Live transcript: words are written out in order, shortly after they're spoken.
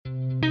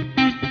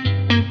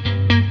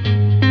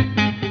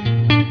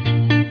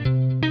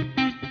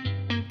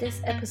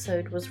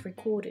episode was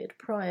recorded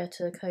prior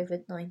to the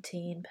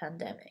COVID-19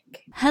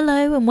 pandemic.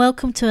 Hello and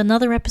welcome to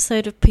another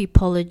episode of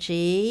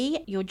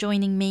Poopology. You're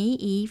joining me,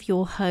 Eve,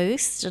 your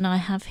host, and I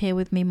have here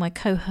with me my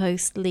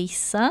co-host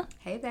Lisa.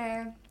 Hey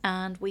there.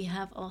 And we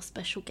have our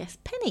special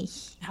guest Penny.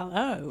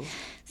 Hello.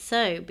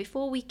 So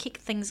before we kick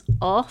things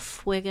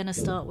off, we're going to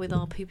start with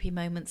our poopy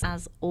moments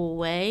as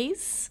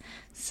always.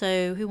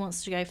 So who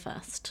wants to go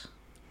first?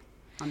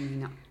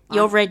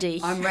 You're ready.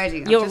 I'm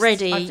ready. You're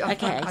ready.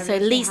 I've Okay, so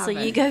Lisa,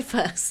 you go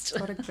first.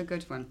 What a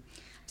good one.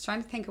 I was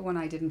trying to think of one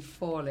I didn't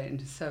fall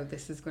in, so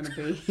this is going to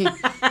be...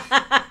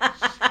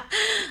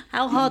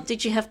 How hard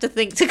did you have to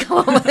think to come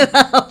up with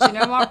that? Do you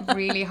know what?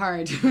 Really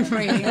hard.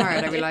 Really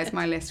hard. I realised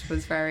my list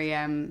was very...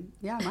 I'm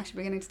actually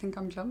beginning to think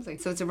I'm clumsy.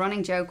 So it's a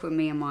running joke with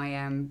me and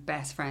my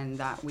best friend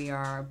that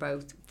we're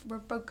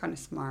both kind of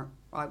smart.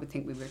 I would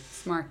think we were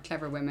smart,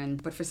 clever women.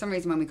 But for some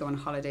reason, when we go on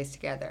holidays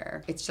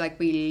together, it's like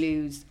we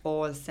lose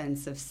all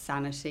sense of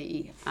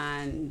sanity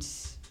and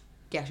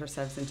get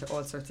ourselves into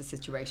all sorts of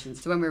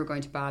situations. So when we were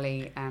going to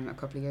Bali a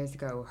couple of years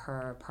ago,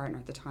 her partner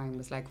at the time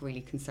was like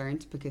really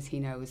concerned because he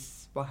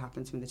knows what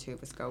happens when the two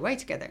of us go away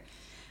together.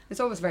 It's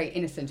always very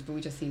innocent, but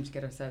we just seem to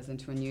get ourselves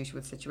into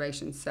unusual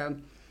situations. So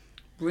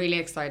really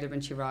excited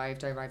when she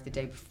arrived. I arrived the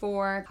day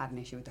before, had an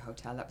issue with the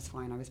hotel, that was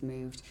fine, I was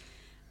moved.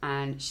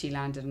 And she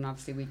landed, and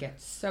obviously we get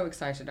so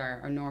excited.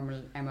 Our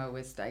normal MO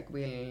is like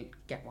we'll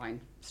get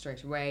wine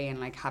straight away and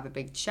like have a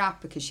big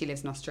chat because she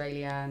lives in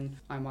Australia and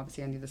I'm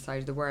obviously on the other side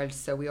of the world.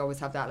 So we always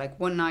have that like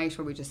one night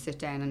where we just sit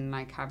down and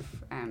like have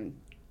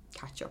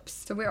catch-ups.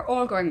 So we're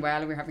all going well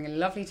and we're having a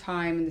lovely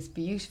time in this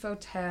beautiful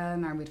hotel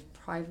and we have a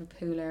private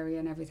pool area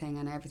and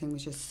everything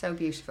was just so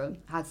beautiful.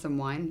 Had some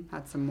wine,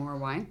 had some more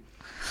wine,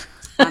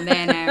 and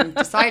then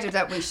decided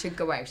that we should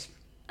go out.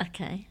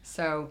 Okay.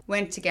 So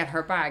went to get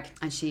her bag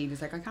and she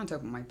was like, I can't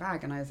open my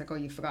bag. And I was like, oh,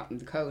 you've forgotten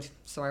the code.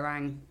 So I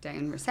rang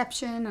down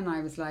reception and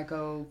I was like,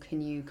 oh, can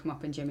you come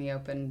up and Jimmy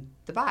open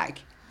the bag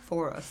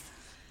for us?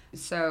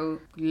 So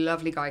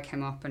lovely guy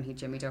came up and he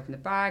jimmied open the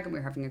bag and we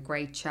were having a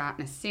great chat.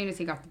 And as soon as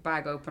he got the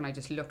bag open, I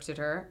just looked at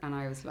her and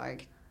I was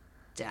like,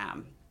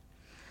 damn.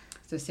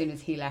 So as soon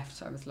as he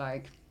left, I was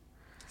like,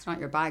 it's not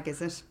your bag,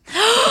 is it?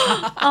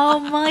 Oh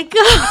my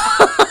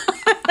God.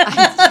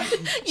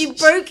 You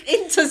broke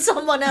into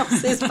someone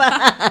else's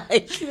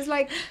bag. She was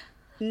like,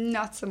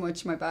 not so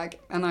much my bag.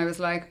 And I was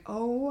like,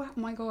 oh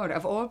my God,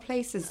 of all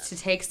places to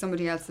take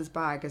somebody else's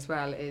bag as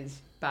well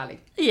is Bali.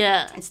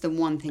 Yeah. It's the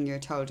one thing you're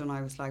told. And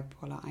I was like,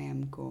 Paula, I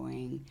am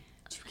going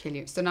to kill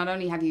you. So not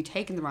only have you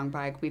taken the wrong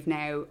bag, we've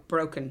now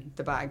broken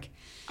the bag.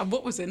 And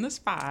what was in this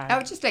bag?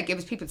 Oh, just like, it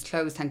was people's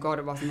clothes. Thank God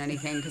it wasn't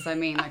anything. Because I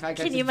mean, like, I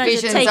get Can you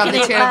visions imagine of the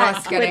taking two it of back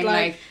us getting with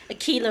like a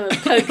kilo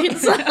of coke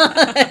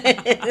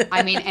inside?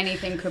 I mean,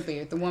 anything could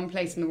be. The one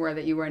place in the world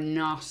that you're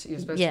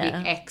supposed to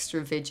be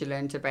extra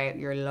vigilant about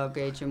your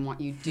luggage and what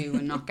you do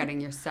and not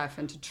getting yourself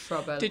into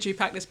trouble. Did you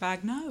pack this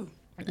bag? No.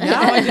 No,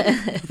 I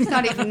didn't. It's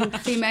not even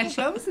female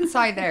clothes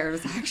inside there. It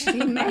was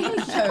actually male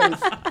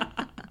clothes.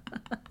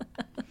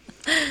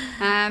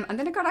 And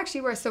then it got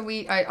actually worse. So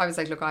I was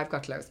like, look, I've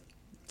got clothes.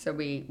 So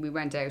we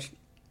went out.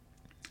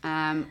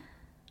 And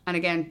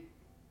again,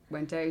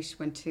 went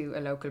to a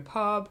local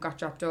pub, got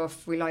dropped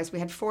off, realised we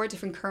had 4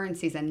 different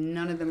currencies and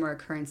none of them were a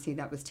currency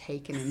that was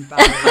taken in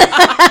Bali.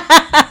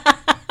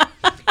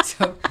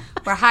 So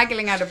we're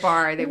haggling at a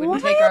bar. They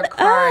wouldn't take our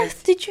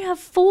cards. Did you have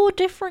 4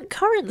 different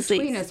currencies?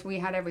 Between us, we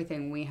had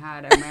everything. We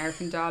had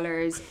American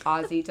dollars,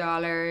 Aussie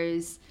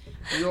dollars,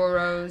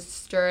 euros,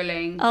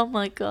 sterling. Oh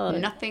my God.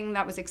 Nothing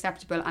that was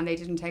acceptable, and they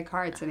didn't take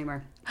cards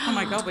anymore. Oh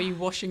my God, were you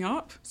washing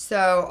up?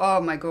 So,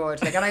 oh my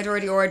God. Like, and I'd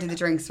already ordered the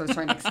drinks, so I was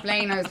trying to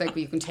explain. I was like, well,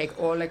 you can take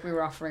all, like, we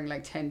were offering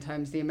like 10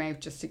 times the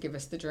amount just to give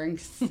us the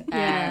drinks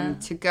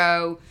to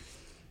go.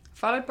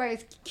 Followed by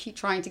us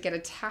trying to get a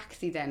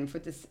taxi then for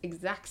this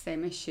exact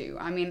same issue.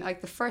 I mean, like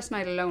the first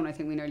night alone, I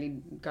think we nearly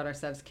got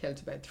ourselves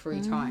killed about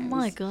 3 times. Oh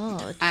my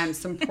God.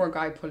 Some poor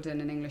guy pulled in,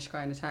 an English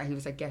guy in a taxi. He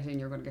was like, get in,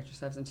 you're going to get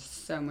yourselves into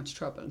so much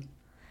trouble.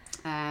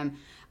 And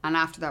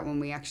after that, when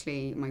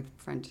my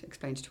friend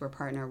explained to her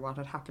partner what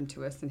had happened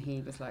to us, and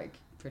he was like,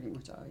 pretty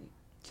much, I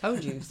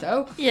told you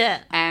so. Yeah.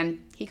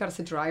 He got us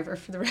a driver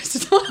for the rest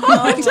of the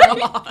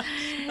holiday.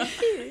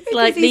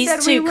 Like,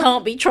 these two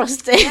can't be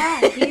trusted.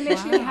 Yeah, he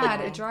literally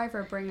had a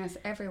driver bring us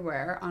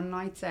everywhere on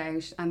nights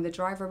out, and the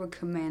driver would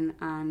come in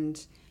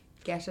and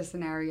get us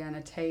an area and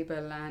a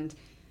table and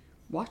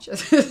watch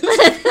us. So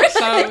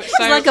It's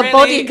like a really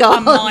bodyguard.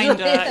 A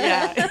minder,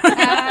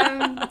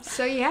 yeah.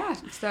 So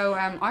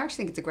I actually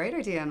think it's a great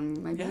idea, and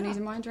maybe I need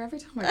a minder every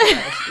time I go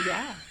out.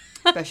 Yeah.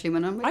 Especially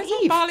when I'm with I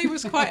thought Eve. Bali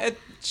was quite a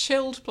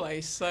chilled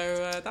place,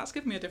 so that's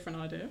given me a different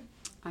idea.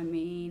 I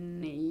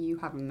mean, you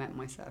haven't met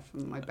myself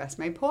and my best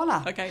mate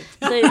Paula. Okay.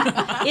 So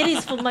it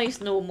is for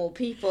most normal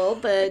people,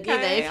 but you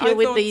know, if you're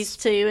with these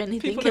two,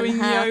 anything people can doing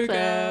happen. yoga.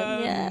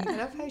 Yeah. I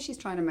love how she's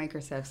trying to make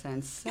herself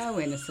sound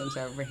so innocent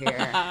over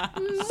here.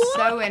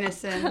 So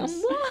innocent.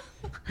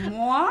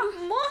 Moi?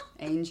 What?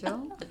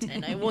 Angel. I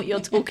don't know what you're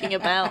talking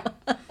about.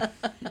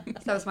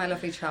 That was my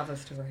lovely travel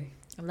story.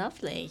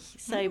 Lovely.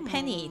 So,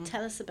 Penny,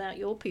 tell us about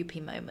your poopy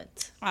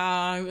moment.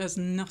 There's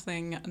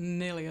nothing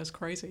nearly as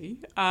crazy.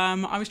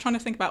 I was trying to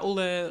think about all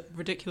the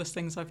ridiculous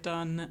things I've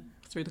done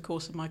through the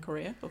course of my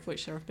career, of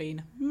which there have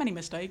been many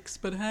mistakes,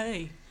 but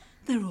hey,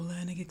 they're all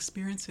learning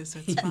experiences, so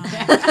it's fine.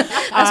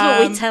 That's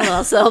what we tell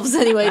ourselves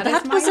anyway. That is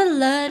That was my a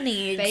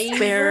learning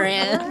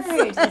experience.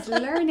 Word. It's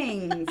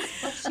learnings.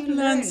 What did you learn?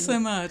 Learned so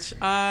much.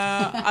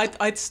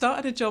 I'd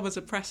started a job as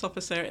a press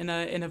officer in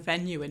a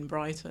venue in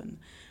Brighton,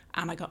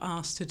 and I got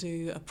asked to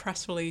do a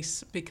press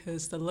release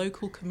because the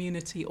local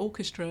community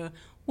orchestra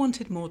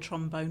wanted more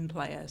trombone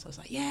players. I was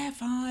like, yeah,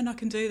 fine, I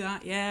can do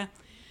that, yeah.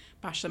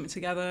 Bash something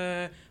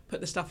together,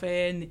 put the stuff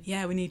in,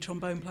 yeah, we need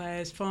trombone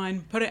players,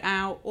 fine. Put it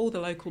out, all the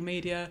local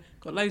media,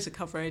 got loads of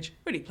coverage,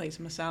 really pleased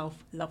with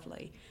myself,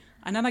 lovely.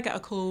 And then I get a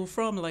call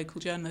from a local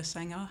journalist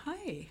saying, oh,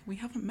 hey, we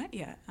haven't met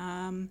yet.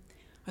 I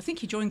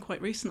think you joined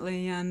quite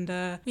recently and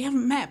we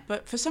haven't met,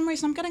 but for some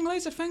reason I'm getting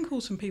loads of phone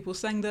calls from people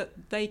saying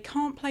that they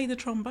can't play the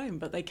trombone,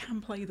 but they can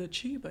play the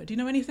tuba. Do you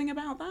know anything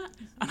about that?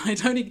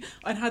 And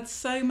I'd had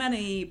so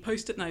many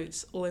post-it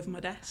notes all over my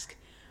desk.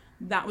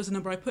 That was the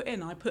number I put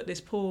in. I put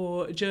this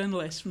poor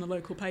journalist from the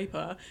local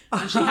paper,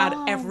 and she had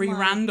every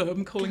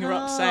random calling her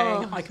up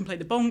saying, I can play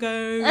the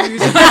bongos,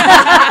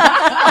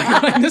 I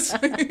can play the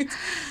spoons.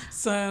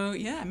 So,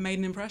 yeah, made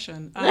an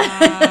impression.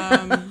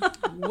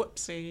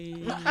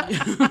 Whoopsie.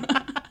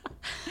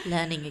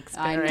 Learning I know.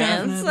 experience.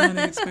 Definite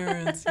learning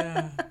experience,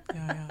 yeah.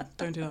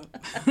 Don't do that.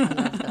 I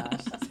love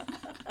that.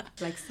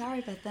 Like, sorry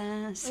about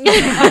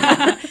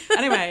that.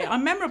 Anyway,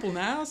 I'm memorable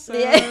now, so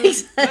Yeah,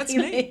 exactly. that's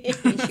me. You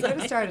could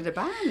have started a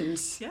band.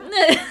 Yeah.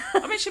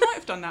 I mean, she might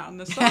have done that on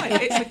the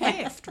side. It's a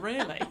gift,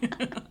 really.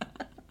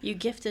 You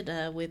gifted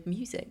her with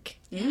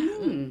music.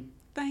 Mm.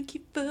 Thank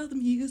you for the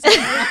music.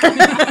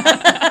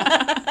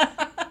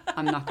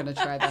 I'm not going to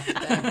try that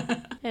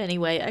today.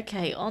 Anyway,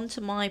 okay, on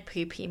to my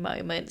poopy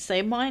moment.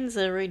 So mine's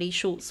a really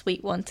short,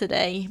 sweet one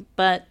today,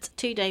 but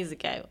 2 days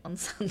ago on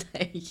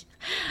Sunday,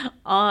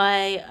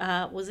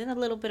 I was in a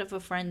little bit of a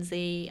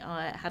frenzy.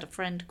 I had a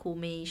friend call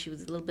me. She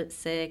was a little bit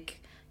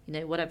sick, you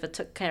know, whatever,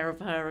 took care of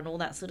her and all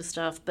that sort of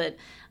stuff. But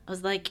I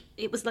was like,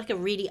 it was like a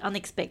really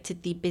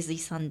unexpectedly busy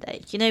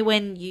Sunday. You know,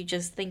 when you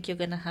just think you're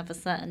going to have a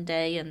certain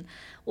day and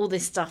all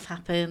this stuff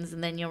happens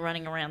and then you're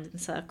running around in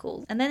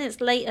circles. And then it's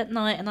late at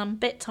night and I'm a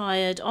bit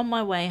tired on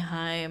my way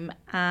home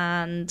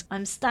and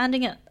I'm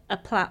standing at a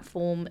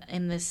platform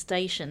in this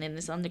station, in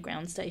this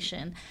underground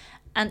station.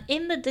 And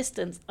in the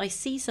distance, I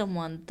see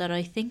someone that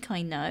I think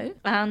I know,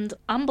 and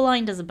I'm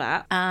blind as a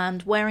bat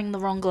and wearing the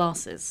wrong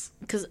glasses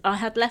because I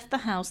had left the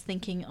house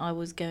thinking I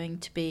was going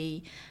to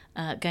be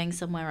going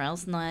somewhere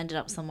else, and I ended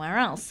up somewhere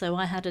else. So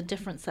I had a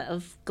different set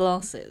of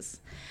glasses.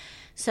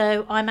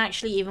 So I'm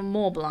actually even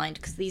more blind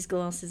because these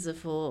glasses are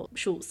for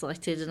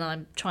short-sighted and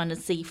I'm trying to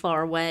see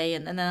far away,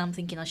 and then I'm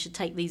thinking I should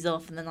take these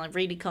off and then I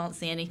really can't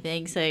see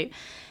anything. So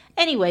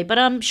anyway, but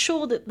I'm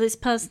sure that this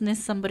person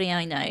is somebody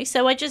I know.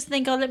 So I just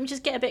think, oh, let me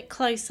just get a bit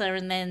closer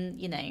and then,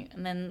 you know,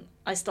 and then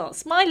I start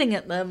smiling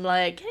at them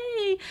like,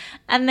 hey.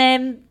 And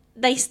then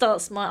they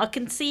start smiling. I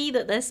can see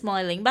that they're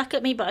smiling back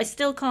at me, but I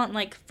still can't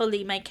like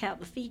fully make out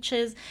the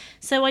features.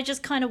 So I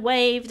just kind of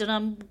waved and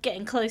I'm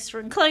getting closer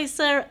and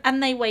closer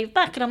and they wave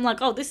back and I'm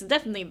like, oh, this is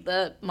definitely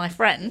my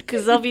friend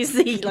because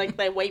obviously like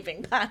they're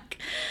waving back.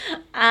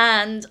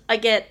 And I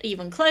get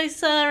even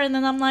closer and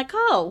then I'm like,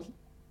 oh,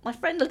 my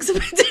friend looks a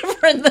bit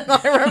different than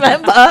I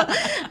remember.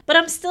 But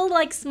I'm still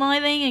like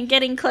smiling and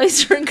getting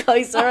closer and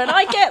closer. And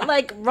I get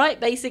like right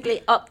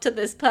basically up to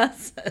this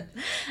person.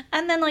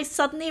 And then I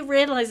suddenly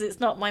realise it's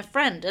not my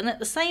friend. And at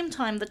the same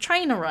time, the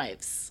train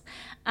arrives.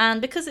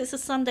 And because it's a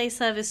Sunday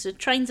service, the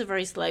trains are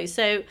very slow.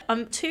 So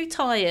I'm too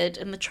tired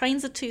and the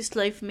trains are too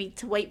slow for me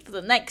to wait for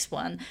the next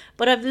one.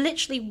 But I've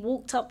literally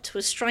walked up to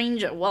a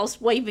stranger whilst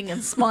waving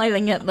and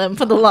smiling at them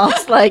for the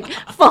last like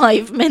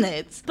 5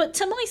 minutes. But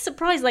to my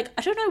surprise, like,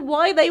 I don't know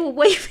why they were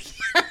waving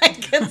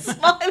back and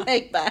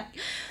smiling back.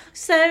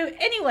 So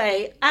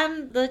anyway,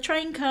 and the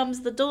train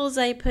comes, the doors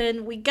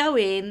open, we go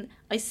in,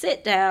 I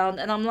sit down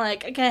and I'm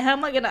like, okay, how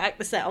am I going to act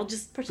this out? I'll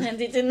just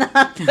pretend it didn't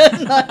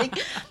happen. Like,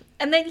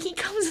 and then he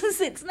comes and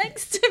sits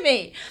next to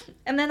me.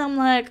 And then I'm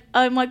like,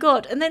 oh my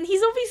God. And then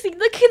he's obviously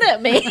looking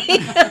at me. With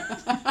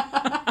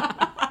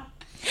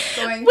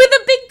a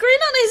big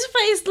grin on his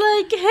face,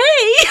 like,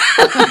 hey.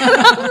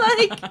 And I'm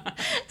like,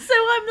 so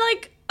I'm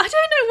like, I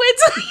don't know where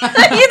to,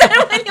 you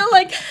know, when you're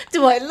like,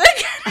 do I look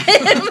at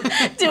him?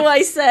 Do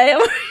I say, I'm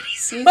really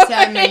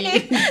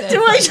sorry?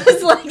 Do I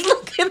just like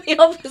look in the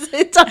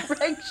opposite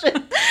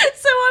direction?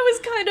 So I was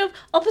kind of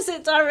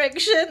opposite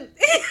direction,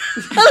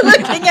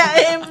 looking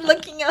at him,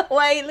 looking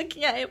away,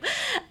 looking at him.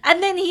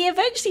 And then he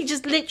eventually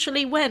just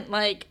literally went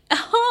like,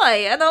 hi.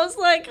 And I was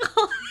like,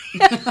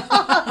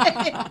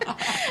 hi.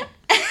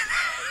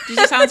 Did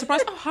you sound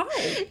surprised? Oh,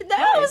 hi. No,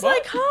 Hi, I was what?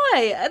 like,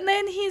 hi. And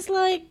then he's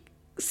like,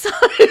 so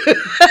I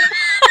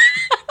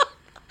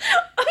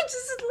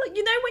just like,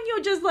 you know, when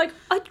you're just like,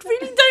 I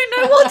really don't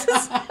know what to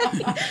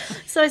say.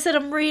 So I said,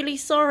 I'm really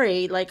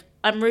sorry. Like,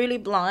 I'm really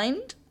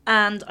blind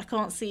and I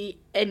can't see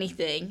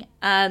anything.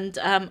 And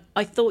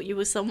I thought you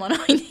were someone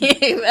I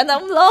knew. And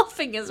I'm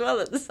laughing as well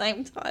at the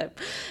same time.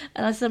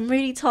 And I said, I'm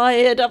really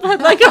tired. I've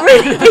had like a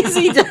really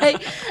busy day.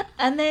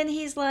 And then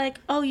he's like,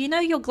 oh, you know,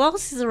 your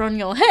glasses are on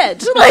your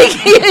head. Like,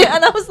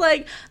 and I was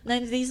like, no,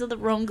 these are the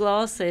wrong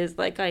glasses.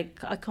 Like, I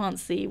can't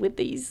see with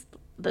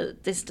the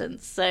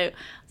distance. So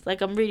it's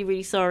like, I'm really,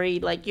 really sorry.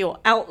 Like, your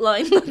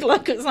outline looked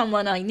like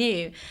someone I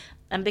knew.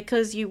 And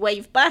because you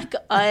waved back,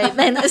 I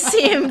then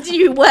assumed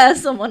you were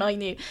someone I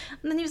knew.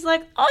 And then he was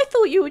like, I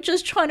thought you were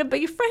just trying to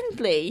be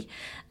friendly.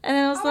 And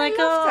I was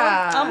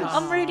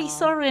I'm really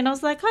sorry. And I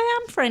was like, I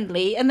am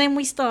friendly. And then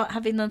we start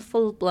having a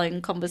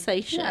full-blown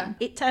conversation. Yeah.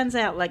 It turns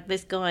out like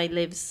this guy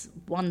lives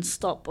one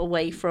stop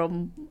away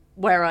from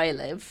where I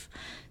live.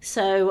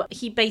 So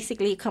he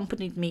basically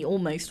accompanied me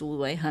almost all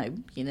the way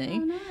home, you know.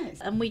 Oh,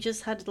 nice. And we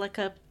just had like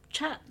a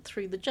chat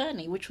through the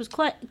journey, which was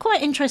quite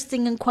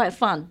interesting and quite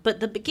fun. But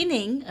the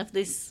beginning of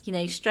this, you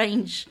know,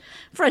 strange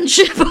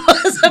friendship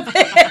was a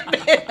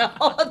bit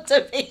hard,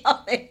 to be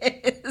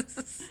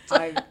honest.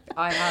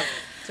 I have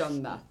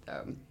done that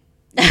though.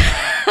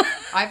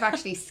 I've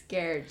actually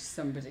scared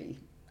somebody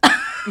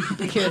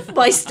because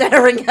by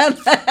staring at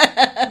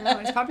them. no,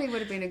 it probably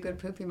would have been a good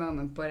poopy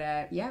moment, but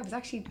yeah, it was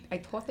actually, I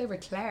thought they were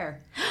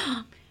Claire.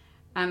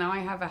 And I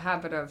have a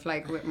habit of,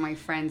 like, with my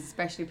friends,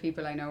 especially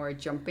people I know are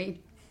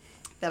jumpy,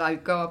 that I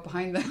go up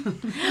behind them.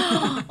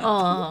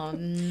 Oh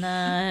no!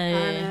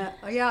 And,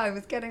 yeah, I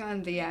was getting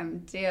on the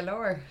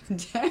DLR,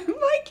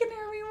 my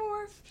Canary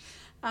Wharf,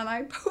 and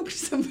I poked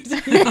somebody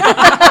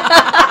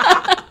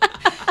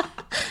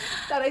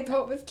that I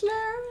thought was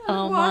Claire. And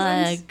Oh it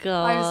my wasn't.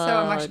 God!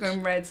 I'm actually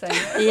going red saying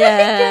it.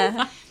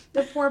 Yeah.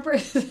 The poor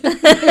person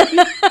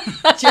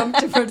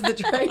jumped in front of the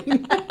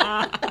train.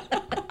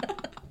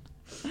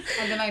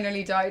 And then I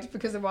nearly died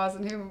because it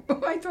wasn't who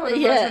I thought it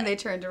was when they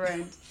turned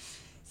around.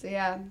 So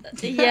yeah.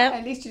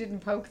 At least you didn't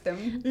poke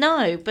them.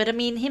 No, but I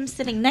mean, him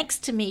sitting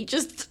next to me,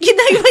 just, you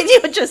know, when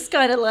you're just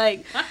kind of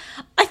like,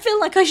 I feel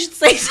like I should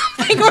say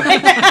something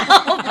right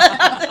now, but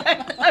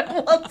I don't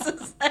know what to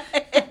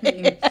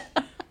say.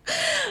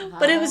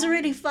 But it was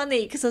really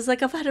funny because I was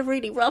like, I've had a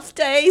really rough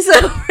day, so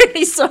I'm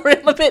really sorry,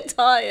 I'm a bit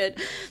tired.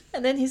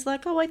 And then he's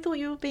like, oh, I thought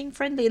you were being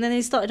friendly. And then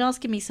he started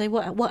asking me, so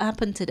what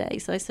happened today?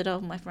 So I said, oh,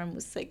 my friend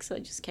was sick, so I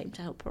just came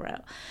to help her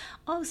out.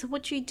 Oh, so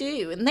what do you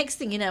do? And next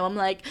thing you know, I'm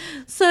like,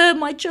 so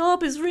my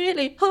job is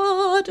really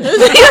hard. you know,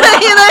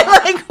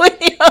 like,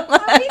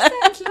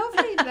 That sounds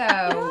lovely though.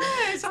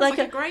 Yeah, it sounds like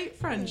a great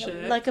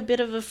friendship. like a bit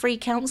of a free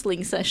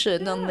counselling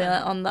session on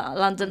the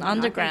London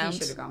Underground. I think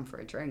you should have gone for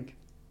a drink.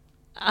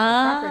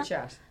 Uh, Proper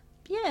chat.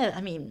 Yeah,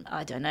 I mean,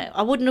 I don't know.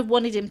 I wouldn't have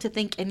wanted him to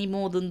think any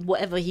more than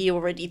whatever he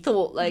already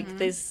thought. Like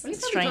this Well, he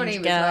probably thought he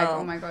strange was like, girl.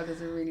 oh my God, there's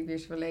a really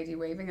beautiful lady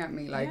waving at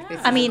me. Like, Yeah. this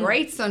is I mean- a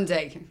great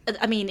Sunday.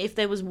 I mean, if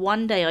there was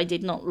one day I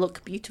did not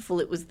look beautiful,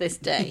 it was this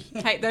day.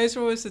 Hey, those are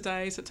always the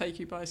days that take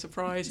you by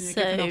surprise, and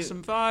you're giving off So-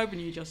 some vibe, and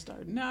you just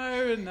don't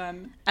know. And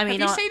then, I mean,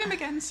 have you I- seen him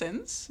again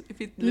since? If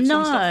he lives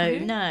one stop from you?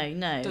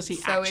 No. Does he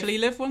So actually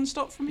live one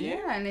stop from you?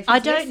 Yeah, and if I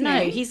he's don't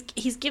know. listening-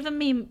 He's given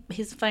me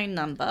his phone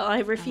number. I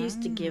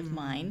refused to give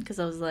mine because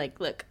I was like,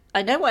 look,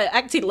 I know I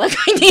acted like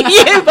I knew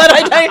you, but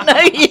I don't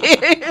know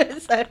you.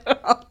 So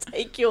I'll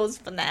take yours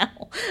for now.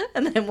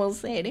 And then we'll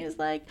see. And he was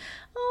like,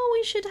 oh,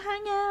 we should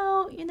hang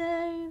out. You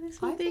know,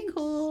 this would I be think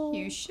cool.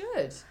 you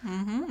should.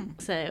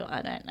 So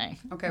I don't know.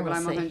 Okay, We'll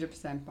well, I'm see.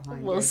 100%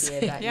 behind We'll the see.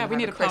 idea that Yeah, you we have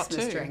need a a part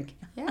Christmas two. drink.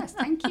 Yes,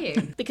 thank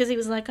you. Because he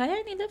was like, I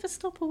only live a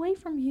stop away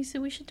from you, so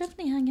we should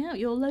definitely hang out.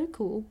 You're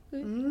local.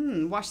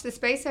 Watch this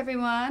space,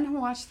 everyone.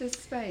 Watch this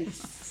space.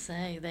 So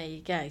there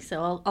you go.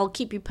 So I'll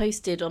keep you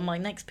posted on my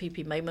next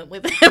pee moment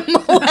with him,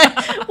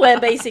 where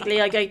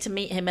basically I go to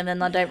meet him and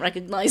then I don't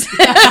recognise him.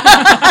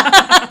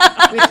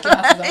 With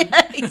glasses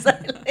on.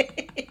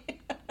 Exactly.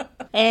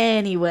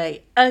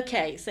 Anyway,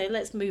 okay, so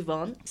let's move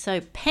on. So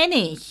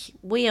Penny,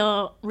 we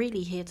are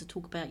really here to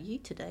talk about you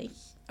today.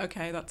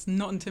 Okay, that's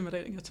not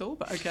intimidating at all,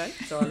 but okay.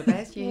 It's all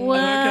about you.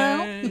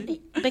 Well, Okay.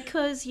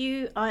 because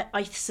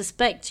I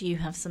suspect you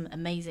have some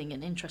amazing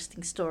and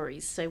interesting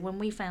stories. So when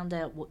we found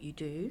out what you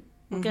do,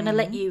 we're going to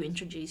let you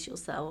introduce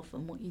yourself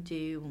and what you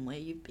do and where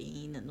you've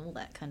been and all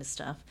that kind of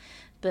stuff.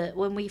 But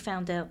when we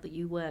found out that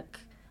you work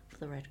for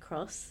the Red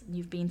Cross, and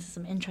you've been to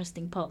some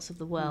interesting parts of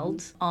the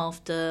world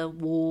after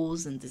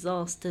wars and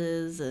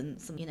disasters and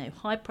some, you know,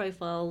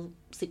 high-profile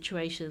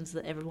situations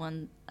that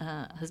everyone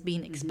has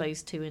been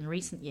exposed to in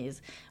recent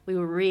years, we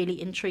were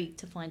really intrigued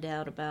to find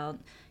out about,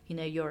 you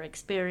know, your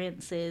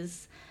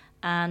experiences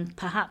and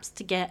perhaps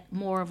to get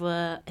more of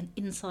an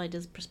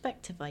insider's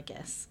perspective, I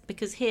guess.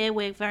 Because here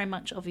we're very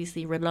much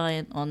obviously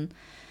reliant on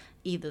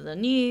either the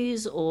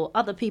news or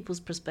other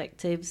people's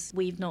perspectives.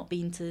 We've not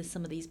been to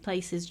some of these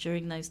places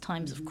during those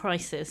times of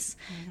crisis,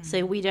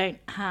 so we don't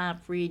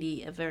have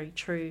really a very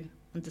true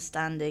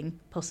understanding,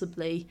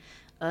 possibly,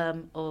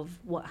 of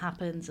what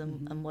happens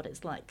and what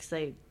it's like.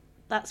 So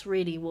that's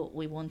really what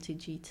we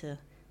wanted you to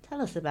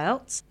tell us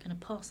about. I'm going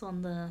to pass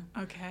on the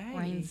Okay.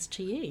 reins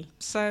to you.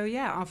 So,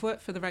 yeah, I've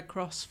worked for the Red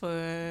Cross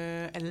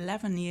for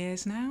 11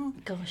 years now.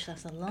 Gosh,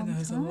 that's a long That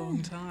was a time.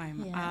 long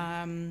time.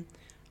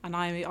 Yeah. and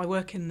I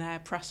work in their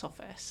press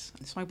office.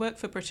 So I work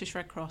for British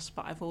Red Cross,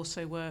 but I've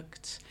also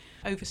worked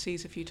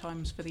overseas a few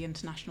times for the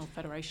International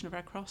Federation of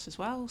Red Cross as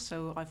well.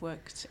 So I've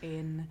worked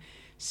in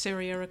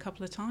Syria a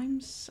couple of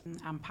times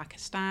and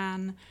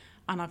Pakistan,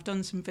 and I've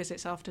done some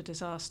visits after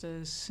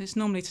disasters. It's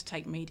normally to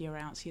take media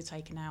out, so you're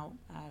taking out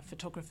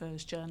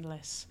photographers,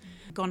 journalists.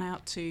 Gone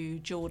out to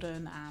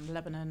Jordan and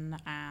Lebanon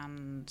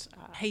and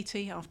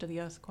Haiti after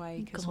the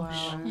earthquake as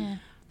well. Yeah.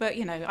 But,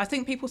 you know, I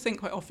think people think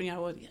quite often, you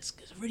know, well, it's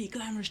a really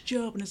glamorous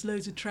job and there's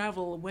loads of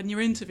travel. When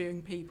you're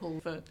interviewing people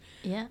for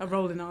a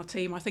role in our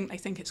team, I think they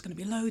think it's going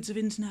to be loads of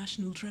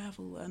international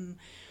travel. And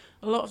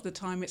a lot of the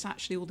time it's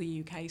actually all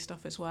the UK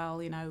stuff as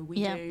well. You know,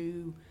 we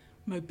do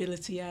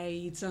mobility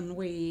aids and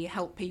we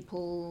help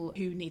people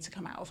who need to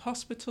come out of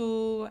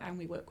hospital, and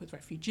we work with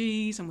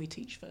refugees and we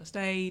teach first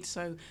aid.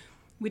 So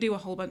we do a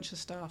whole bunch of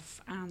stuff,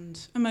 and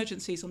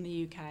emergencies on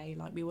the UK,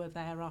 like we were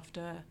there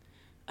after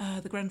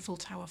the Grenfell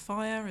Tower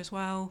fire as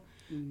well.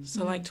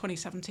 So like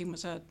 2017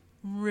 was a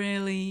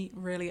really,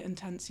 really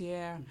intense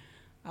year.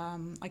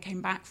 I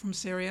came back from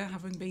Syria,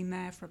 having been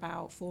there for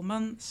about 4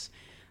 months.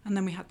 And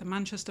then we had the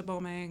Manchester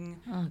bombing,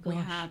 we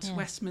had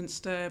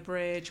Westminster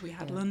Bridge, we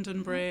had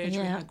London Bridge,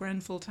 we had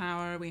Grenfell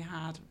Tower, we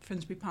had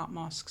Finsbury Park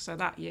Mosque. So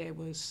that year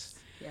was,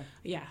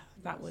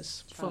 that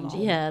was full on.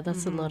 Yeah,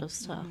 that's a lot of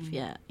stuff.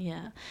 Yeah.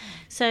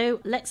 So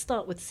let's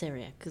start with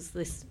Syria, because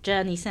this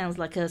journey sounds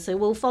like so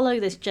we'll follow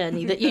this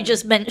journey that you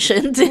just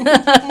mentioned,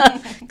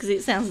 because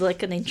it sounds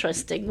like an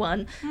interesting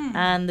one.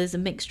 And there's a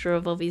mixture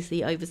of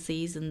obviously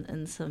overseas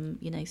and some,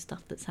 you know,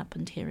 stuff that's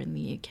happened here in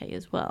the UK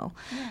as well.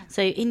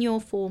 So in your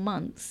 4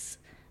 months,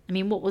 I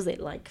mean, what was it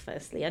like,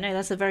 firstly? I know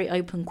that's a very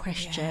open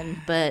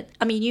question, but,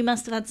 I mean, you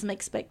must have had some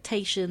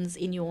expectations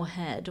in your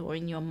head or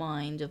in your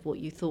mind of what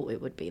you thought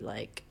it would be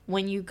like.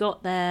 When you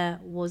got there,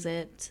 was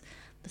it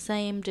the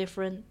same,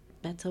 different,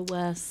 better,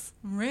 worse?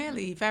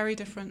 Really very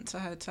different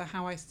to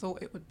how I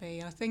thought it would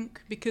be. I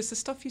think because the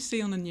stuff you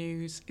see on the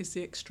news is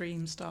the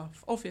extreme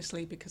stuff,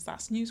 obviously, because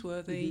that's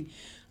newsworthy.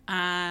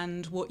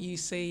 And what you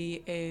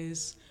see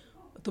is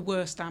the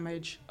worst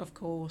damage, of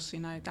course, you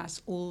know,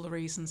 that's all the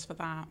reasons for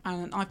that.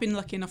 And I've been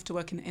lucky enough to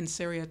work in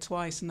Syria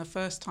twice, and the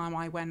first time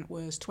I went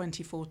was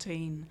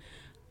 2014,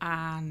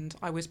 and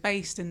I was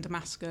based in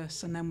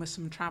Damascus and then with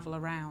some travel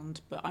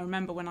around. But I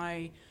remember when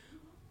I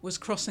was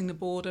crossing the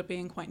border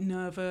being quite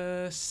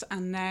nervous,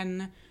 and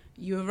then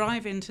you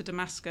arrive into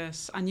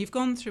Damascus and you've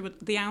gone through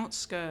the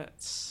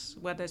outskirts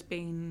where there's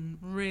been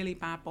really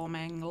bad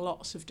bombing,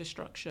 lots of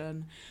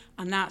destruction,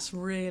 and that's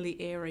really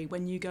eerie.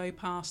 When you go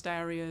past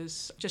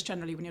areas, just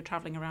generally when you're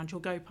travelling around,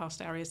 you'll go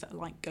past areas that are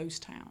like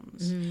ghost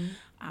towns,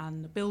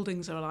 and the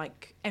buildings are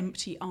like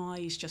empty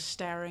eyes just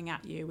staring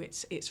at you.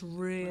 It's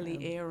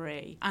really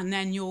eerie. And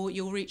then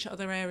you'll reach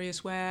other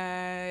areas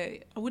where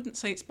I wouldn't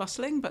say it's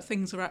bustling, but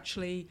things are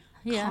actually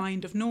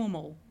kind of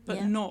normal,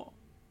 but not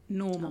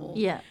normal.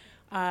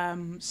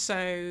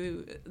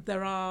 So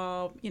there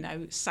are, you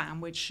know,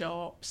 sandwich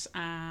shops,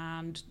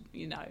 and,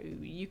 you know,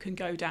 you can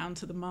go down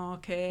to the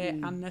market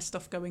and there's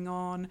stuff going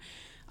on.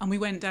 And we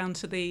went down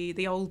to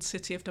the old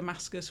city of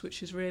Damascus,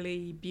 which is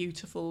really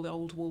beautiful, the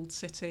old walled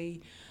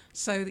city.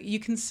 So you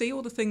can see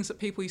all the things that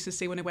people used to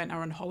see when they went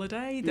on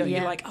holiday, that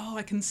you're like, oh,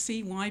 I can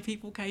see why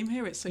people came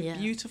here. It's so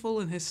beautiful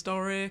and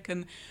historic,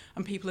 and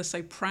people are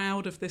so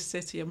proud of this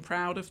city and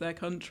proud of their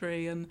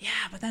country. And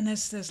but then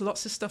there's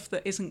lots of stuff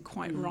that isn't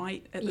quite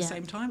right at the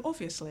same time,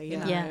 obviously. You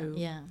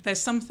know. There's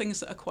some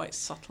things that are quite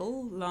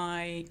subtle,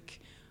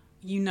 like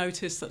you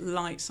notice that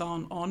lights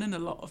aren't on in a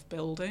lot of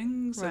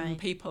buildings, and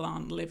people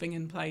aren't living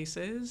in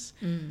places.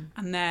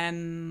 And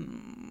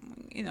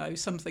then, you know,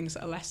 some things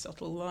that are less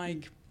subtle,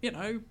 like, you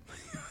know,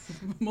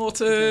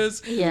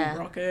 mortars,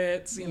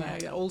 rockets, you know,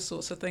 all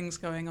sorts of things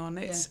going on.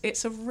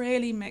 It's a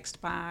really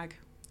mixed bag,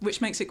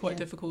 which makes it quite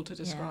difficult to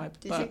describe.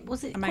 But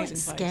was it amazing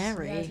quite place.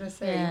 scary? I was going to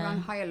say, you're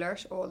on high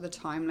alert all the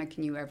time. Like,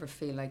 can you ever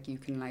feel like you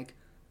can, like,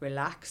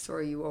 relax, or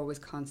are you always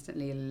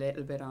constantly a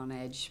little bit on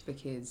edge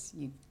because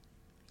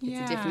it's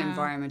a different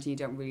environment and you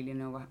don't really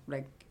know what,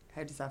 like,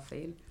 how does that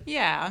feel?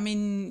 Yeah, I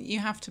mean, you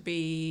have to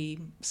be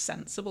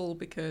sensible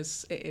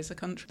because it is a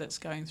country that's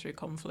going through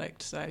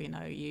conflict. So, you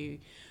know, you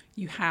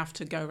have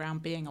to go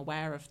around being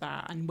aware of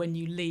that. And when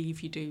you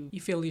leave,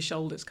 you feel your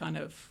shoulders kind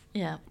of,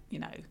 you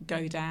know,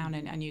 go down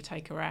and you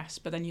take a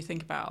rest. But then you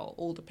think about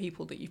all the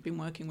people that you've been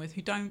working with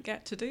who don't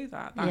get to do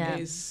that. That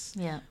is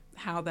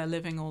how they're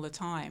living all the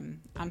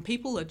time. And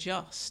people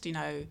adjust, you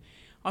know.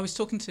 I was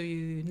talking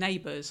to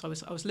neighbours. I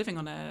was living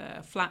on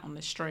a flat on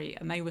the street,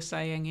 and they were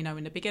saying, you know,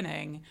 in the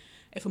beginning,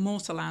 if a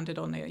mortar landed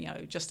on the, you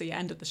know, just the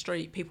end of the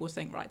street, people would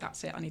think, right,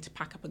 that's it, I need to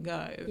pack up and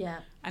go.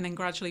 And then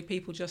gradually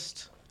people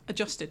just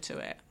adjusted to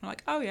it.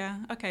 Like, oh yeah,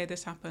 okay,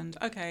 this happened,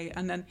 okay,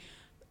 and then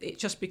it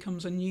just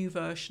becomes a new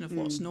version of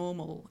what's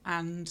normal,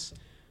 and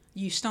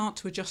you start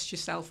to adjust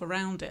yourself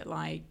around it.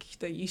 Like,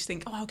 that you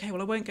think, oh, okay,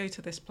 well, I won't go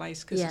to this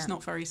place because it's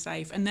not very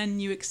safe, and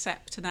then you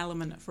accept an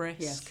element of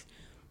risk.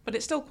 But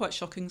it's still quite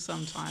shocking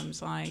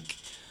sometimes. Like,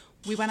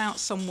 we went out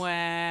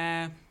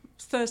somewhere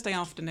Thursday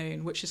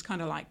afternoon, which is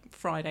kind of like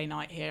Friday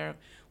night here.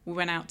 we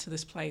went out to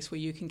this place where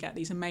you can get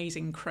these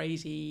amazing,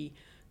 crazy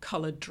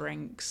coloured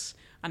drinks.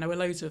 And there were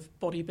loads of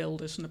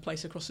bodybuilders from the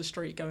place across the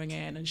street going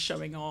in and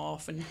showing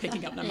off and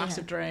picking up their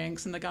massive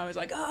drinks. And the guy was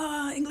like,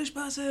 English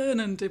person,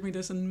 and did me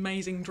this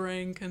amazing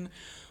drink. And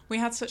we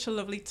had such a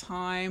lovely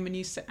time. And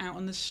you sit out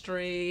on the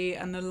street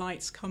and the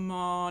lights come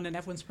on and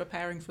everyone's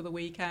preparing for the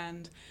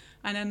weekend.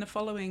 And then the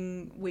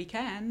following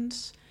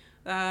weekend,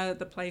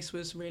 the place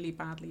was really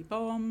badly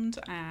bombed,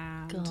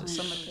 and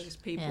some of those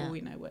people,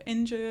 were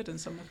injured, and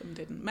some of them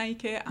didn't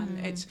make it. And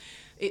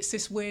it's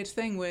this weird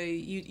thing where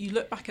you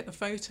look back at the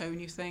photo and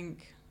you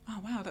think, oh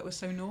wow, that was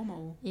so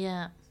normal.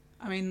 Yeah.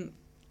 I mean,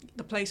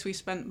 the place we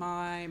spent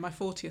my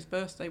 40th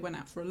birthday, went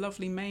out for a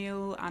lovely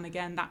meal, and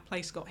again that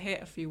place got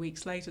hit a few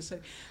weeks later. So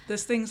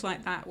there's things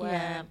like that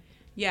where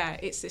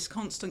it's this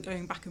constant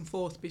going back and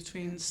forth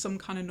between some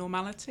kind of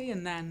normality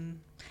and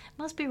then... It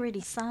must be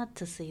really sad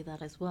to see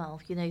that as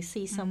well.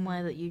 See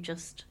somewhere that you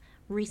just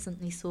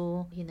recently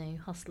saw,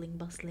 hustling,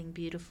 bustling,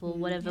 beautiful,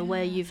 whatever,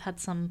 where you've had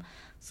some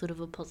sort of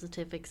a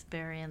positive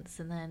experience,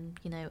 and then,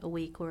 a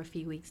week or a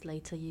few weeks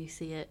later you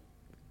see it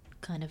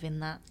kind of in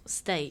that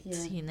state,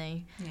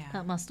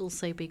 That must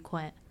also be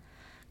quite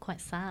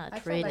sad,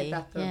 I really. I felt like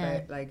that though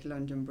about like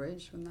London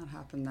Bridge when that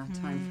happened that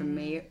time for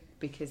me,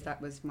 because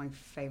that was my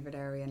favourite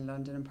area in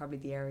London, and probably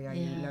the area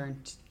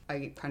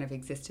I kind of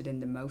existed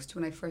in the most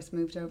when I first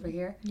moved over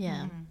here.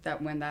 Yeah.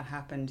 That when that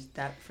happened,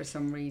 that for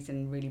some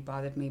reason really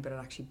bothered me, but it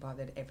actually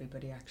bothered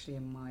everybody actually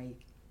in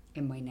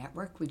my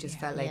network. We just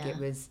felt like it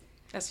was...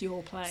 That's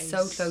your place.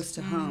 So close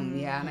to home,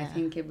 and I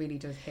think it really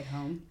does hit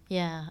home.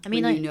 Yeah. I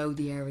mean, when you know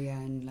the area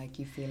and like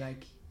you feel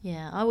like...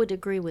 Yeah, I would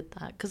agree with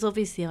that, because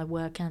obviously I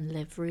work and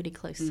live really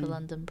close to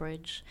London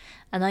Bridge.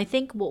 And I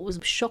think what was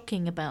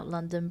shocking about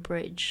London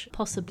Bridge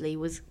possibly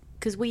was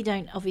because we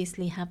don't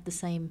obviously have the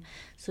same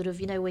sort of,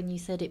 when you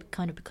said it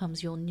kind of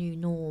becomes your new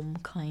norm,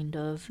 kind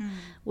of,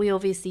 we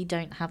obviously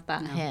don't have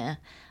that here.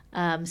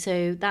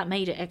 So that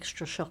made it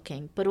extra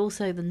shocking. But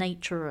also the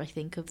nature, I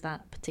think, of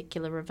that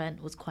particular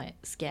event was quite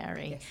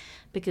scary,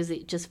 because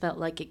it just felt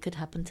like it could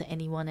happen to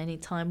anyone,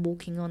 anytime,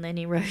 walking on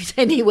any road,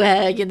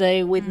 anywhere,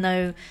 with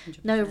no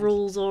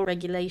rules or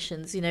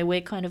regulations.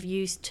 We're kind of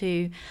used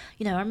to,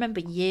 I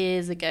remember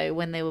years ago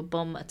when there were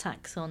bomb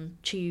attacks on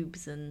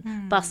tubes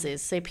and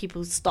buses, so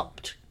people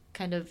stopped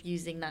kind of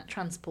using that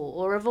transport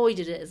or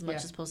avoided it as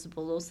much as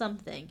possible or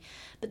something.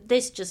 But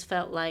this just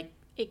felt like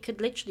it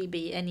could literally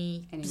be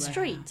anywhere.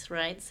 Street,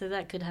 right? So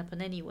that could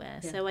happen anywhere.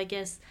 Yeah. So I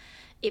guess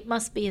it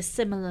must be a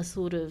similar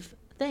sort of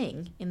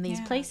thing in these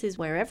places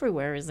where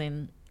everywhere is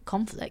in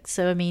conflict.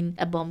 So, I mean,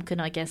 a bomb can,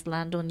 I guess,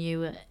 land on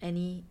you at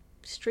any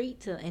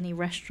street, at any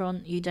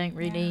restaurant. You don't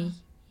really,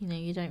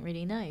 you don't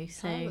really know.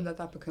 So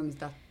that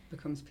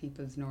becomes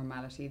people's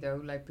normality,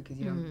 though, like, because,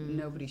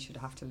 nobody should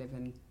have to live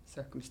in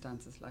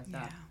circumstances like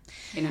that.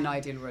 In an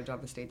ideal world,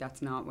 obviously,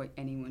 that's not what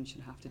anyone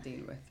should have to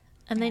deal with.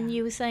 And then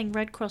you were saying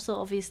Red Cross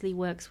obviously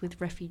works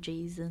with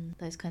refugees and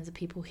those kinds of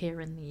people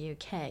here in the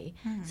UK.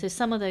 So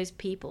some of those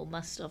people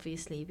must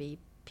obviously be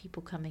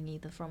people coming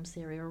either from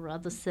Syria or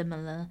other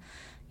similar,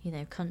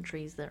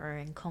 countries that are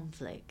in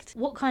conflict.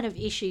 What kind of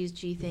issues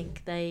do you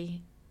think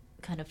they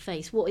kind of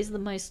face? What is the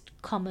most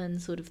common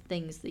sort of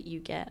things that you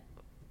get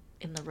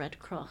in the Red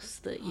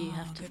Cross that you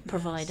have to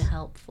provide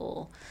help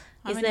for?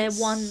 Is there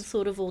one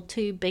sort of or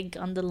two big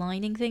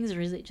underlining things,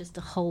 or is it just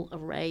a whole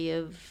array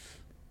of...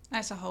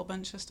 It's a whole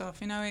bunch of stuff.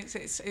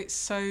 It's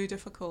so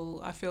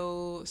difficult. I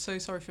feel so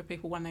sorry for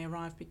people when they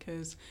arrive,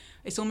 because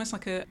it's almost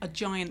like a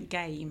giant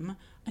game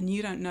and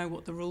you don't know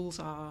what the rules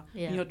are.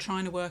 Yeah. And you're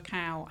trying to work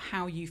out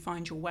how you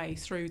find your way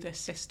through this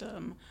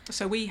system.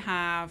 So we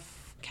have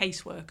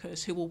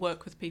caseworkers who will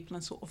work with people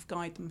and sort of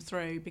guide them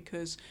through,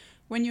 because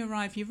when you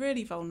arrive, you're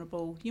really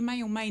vulnerable. You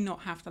may or may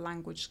not have the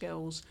language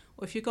skills,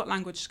 or if you've got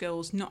language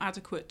skills, not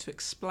adequate to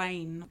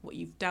explain what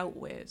you've dealt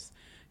with.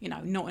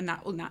 Not in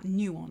that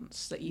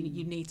nuance that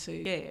you need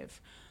to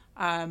give.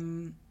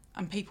 And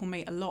people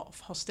meet a lot of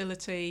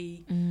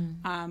hostility.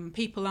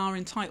 People are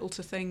entitled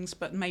to things,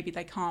 but maybe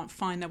they can't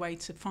find their way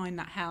to find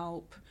that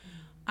help.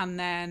 And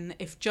then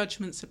if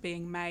judgments are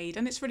being made,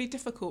 and it's really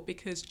difficult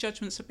because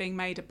judgments are being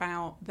made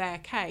about their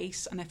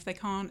case, and if they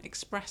can't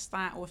express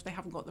that, or if they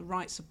haven't got the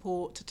right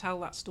support to tell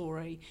that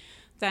story,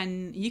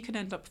 then you can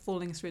end up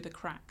falling through the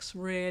cracks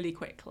really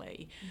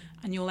quickly,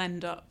 and you'll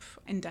end up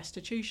in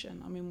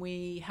destitution. I mean,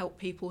 we help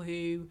people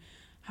who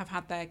have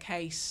had their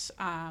case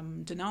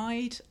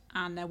denied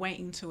and they're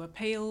waiting to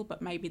appeal,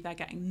 but maybe they're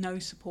getting no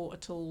support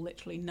at all,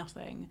 literally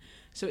nothing.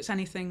 So it's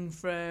anything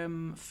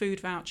from food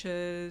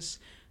vouchers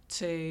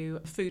to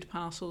food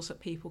parcels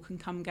that people can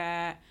come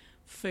get,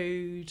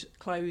 food,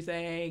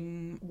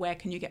 clothing, where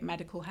can you get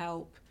medical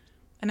help?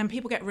 And then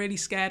people get really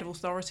scared of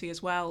authority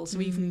as well.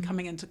 So even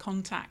coming into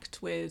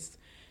contact with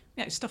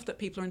stuff that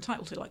people are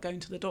entitled to, like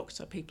going to the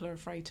doctor, people are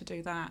afraid to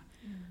do that.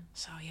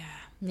 So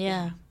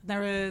yeah.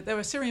 There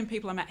were Syrian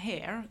people I met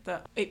here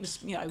that it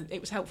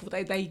was helpful.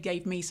 They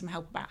gave me some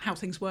help about how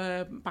things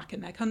were back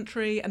in their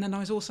country, and then I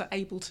was also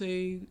able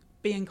to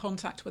be in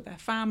contact with their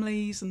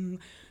families and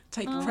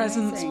take Oh,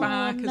 presents amazing.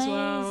 back as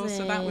well.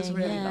 So that was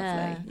really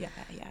Yeah. lovely.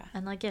 Yeah.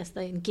 And I guess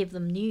they give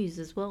them news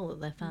as well that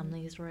their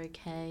families are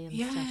okay and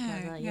stuff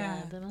like that.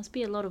 Yeah, there must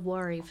be a lot of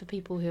worry for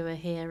people who are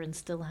here and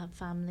still have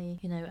family,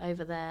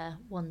 over there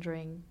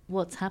wondering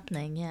what's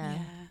happening. Yeah.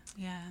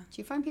 Do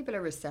you find people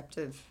are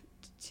receptive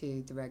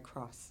to the Red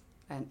Cross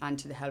and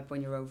to the help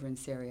when you're over in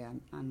Syria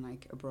and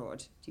like abroad?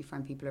 Do you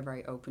find people are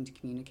very open to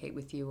communicate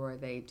with you, or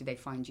do they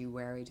find you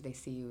wary? Do they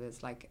see you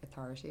as like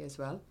authority as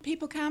well?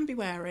 People can be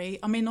wary.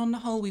 I mean, on the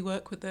whole, we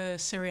work with the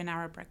Syrian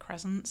Arab Red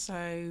Crescent,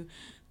 so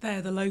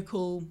they're the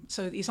local.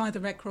 So it's either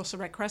Red Cross or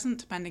Red Crescent,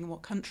 depending on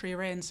what country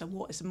you're in. So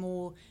what is a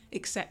more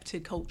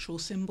accepted cultural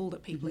symbol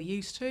that people are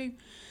used to?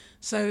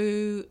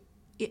 So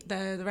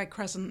the Red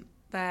Crescent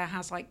there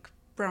has like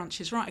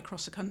branches right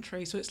across the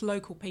country, so it's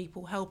local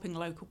people helping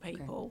local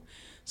people. Okay.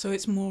 So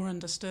it's more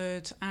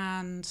understood,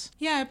 and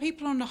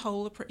people on the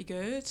whole are pretty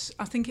good.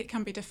 I think it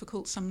can be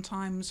difficult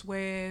sometimes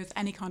with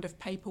any kind of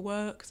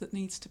paperwork that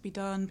needs to be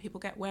done. People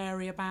get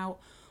wary about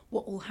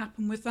what will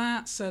happen with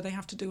that, so they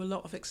have to do a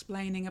lot of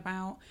explaining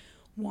about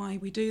why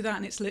we do that,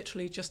 and it's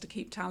literally just to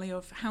keep tally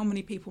of how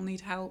many people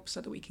need help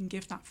so that we can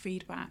give that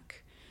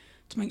feedback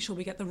to make sure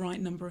we get the right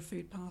number of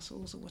food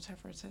parcels or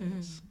whatever it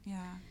is.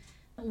 Yeah.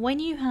 When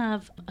you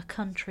have a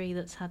country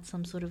that's had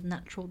some sort of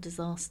natural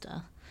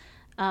disaster,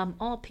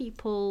 are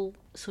people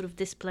sort of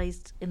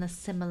displaced in a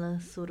similar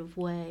sort of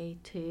way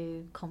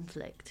to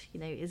conflict?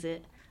 Is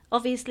it...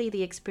 Obviously,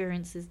 the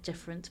experience is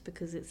different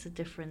because it's a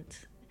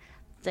different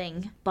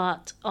thing,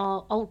 but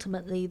are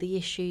ultimately the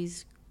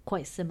issues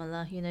quite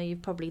similar?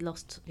 You've probably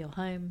lost your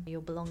home,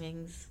 your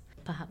belongings,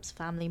 perhaps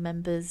family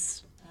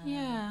members.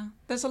 Yeah,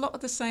 there's a lot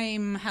of the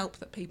same help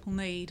that people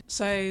need.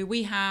 So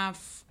we have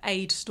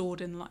aid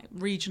stored in like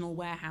regional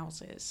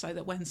warehouses, so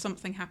that when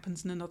something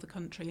happens in another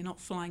country, you're not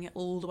flying it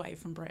all the way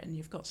from Britain.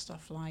 You've got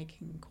stuff like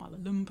in Kuala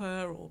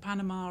Lumpur or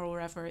Panama or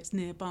wherever, it's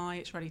nearby,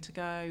 it's ready to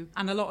go.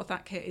 And a lot of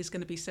that kit is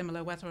going to be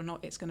similar whether or not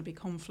it's going to be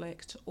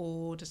conflict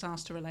or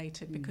disaster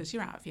related, because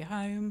you're out of your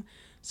home.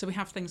 So we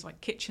have things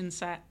like kitchen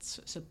sets.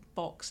 It's a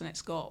box and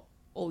it's got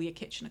all your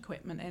kitchen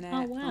equipment in it.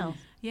 Oh, wow.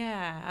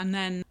 Yeah, and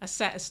then a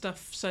set of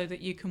stuff so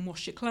that you can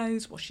wash your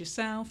clothes, wash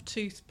yourself,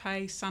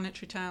 toothpaste,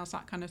 sanitary towels,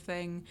 that kind of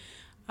thing,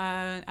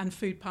 and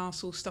food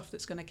parcels, stuff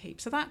that's going to keep.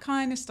 So that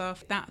kind of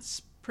stuff,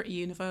 that's pretty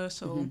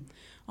universal.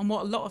 And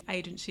what a lot of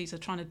agencies are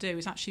trying to do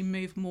is actually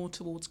move more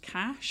towards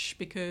cash,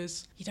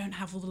 because you don't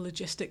have all the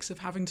logistics of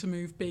having to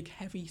move big,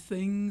 heavy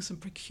things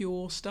and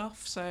procure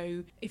stuff.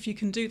 So if you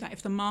can do that,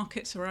 if the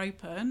markets are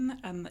open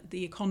and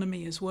the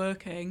economy is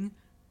working,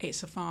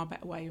 it's a far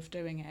better way of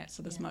doing it.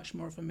 So there's much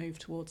more of a move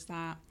towards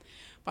that.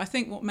 But I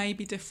think what may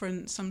be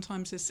different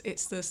sometimes is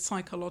it's the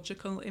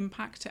psychological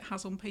impact it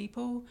has on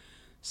people.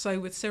 So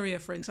with Syria,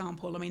 for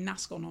example, I mean,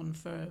 that's gone on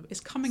it's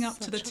coming up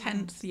to the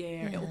 10th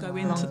year. It'll go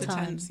into the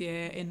 10th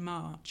year in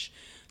March.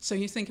 So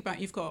you think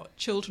about, you've got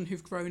children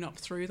who've grown up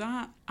through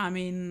that. I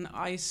mean,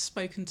 I've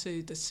spoken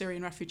to the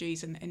Syrian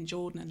refugees in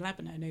Jordan and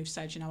Lebanon who've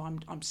said,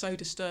 I'm so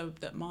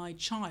disturbed that my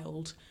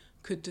child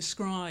could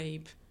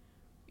describe,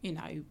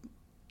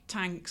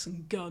 tanks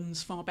and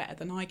guns far better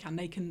than I can.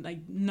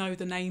 They know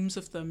the names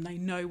of them. They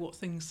know what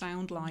things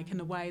sound like in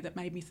a way that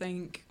made me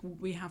think,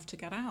 we have to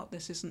get out.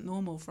 This isn't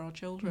normal for our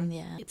children.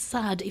 Yeah, it's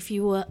sad. If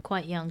you were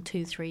quite young,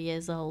 2-3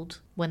 years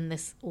old, when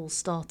this all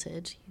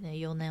started,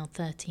 you're now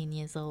 13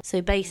 years old.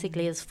 So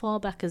basically, as far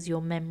back as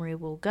your memory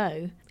will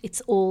go,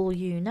 it's all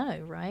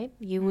right?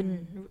 You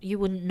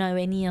wouldn't know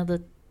any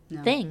other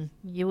thing.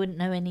 You wouldn't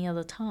know any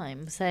other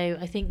time. So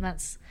I think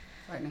that's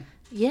frightening.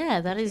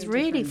 Yeah, that is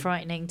really different.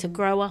 frightening to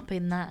grow up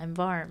in that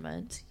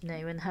environment,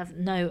 and have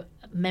no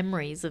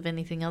memories of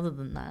anything other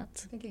than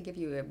that. I think it'll give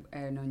you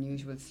an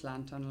unusual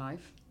slant on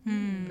life,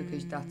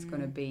 because that's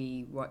going to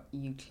be what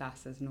you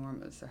class as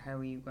normal. So how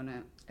are you going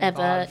to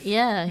evolve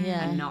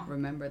and not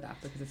remember that,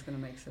 because it's going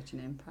to make such an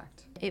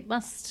impact? It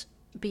must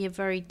be a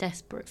very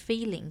desperate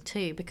feeling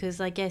too, because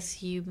I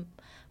guess you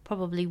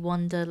probably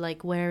wonder,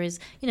 like, where is,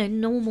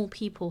 normal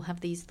people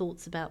have these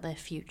thoughts about their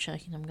future.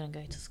 I'm going to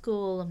go to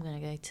school, I'm going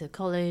to go to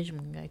college, I'm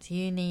going to go to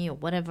uni or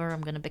whatever,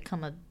 I'm going to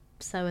become a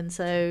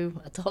so-and-so,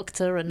 a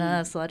doctor, a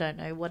nurse, I don't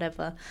know,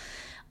 whatever.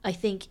 I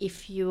think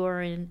if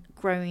you're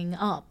growing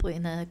up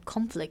in a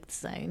conflict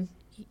zone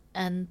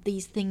and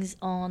these things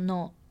are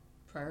not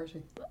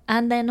priority,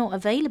 and they're not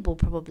available,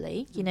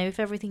 probably, if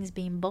everything's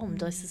being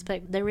bombed, I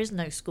suspect there is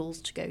no schools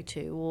to go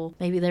to, or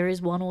maybe there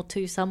is one or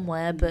two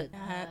somewhere, but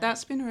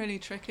that's been really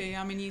tricky.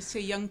 I mean, you see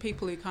young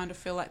people who kind of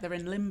feel like they're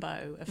in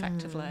limbo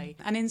effectively.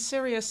 And in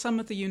Syria, some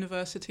of the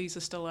universities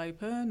are still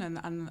open,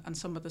 and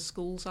some of the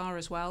schools are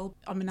as well.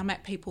 I mean, I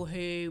met people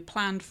who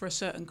planned for a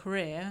certain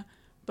career,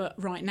 but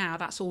right now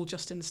that's all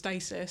just in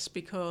stasis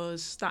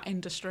because that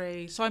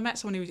industry... So I met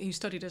someone who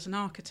studied as an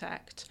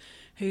architect,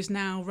 who's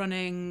now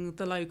running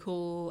the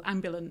local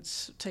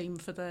ambulance team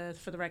for the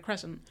Red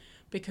Crescent,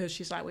 because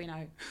she's like, it's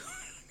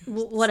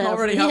not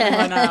really happening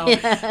right now.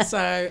 Yeah.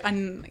 So,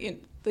 and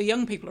the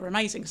young people are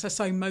amazing because they're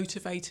so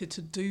motivated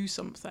to do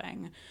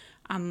something.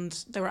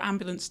 And there are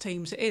ambulance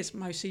teams, it is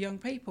mostly young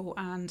people,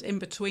 and in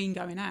between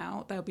going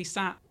out, they'll be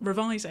sat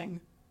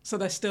revising So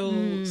they're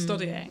still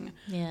studying.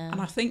 Yeah. And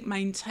I think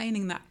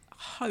maintaining that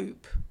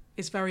hope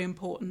is very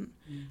important.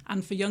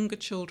 And for younger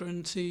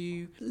children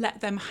to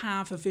let them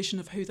have a vision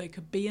of who they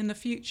could be in the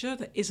future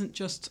that isn't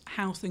just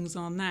how things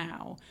are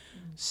now.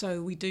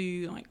 So we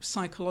do like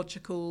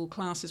psychological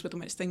classes with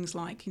them. It's things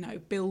like, you know,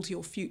 build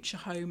your future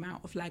home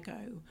out of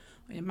Lego.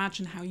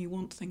 Imagine how you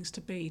want things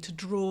to be, to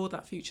draw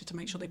that future, to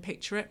make sure they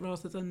picture it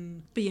rather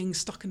than being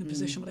stuck in a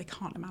position where they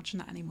can't imagine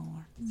that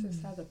anymore. It's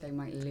so sad that they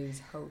might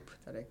lose hope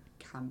that it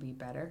can be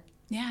better.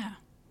 Yeah.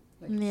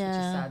 Like, it's such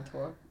a sad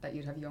thought that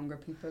you'd have younger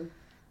people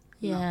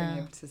not being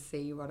able to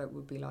see what it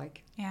would be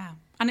like. Yeah.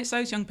 And it's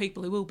those young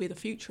people who will be the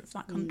future of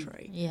that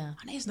country. Yeah.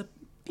 And it is a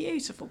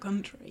beautiful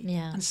country.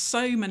 Yeah. And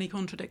so many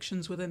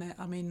contradictions within it.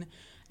 I mean,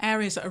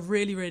 areas that are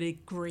really, really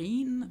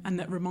green and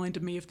that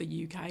reminded me of the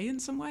UK in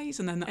some ways,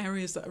 and then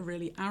areas that are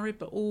really arid,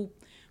 but all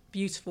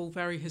beautiful,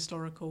 very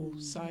historical.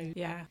 So,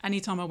 yeah,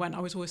 anytime I went, I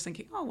was always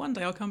thinking, oh, one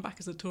day I'll come back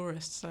as a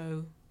tourist.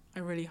 So I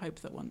really hope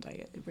that one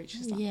day it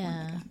reaches that point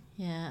again.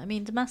 Yeah. I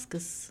mean,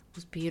 Damascus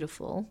was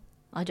beautiful.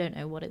 I don't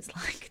know what it's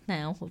like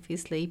now,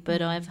 obviously,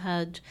 but I've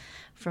heard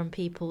from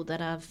people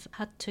that I've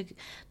had to,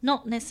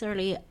 not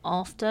necessarily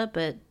after,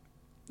 but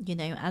you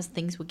know, as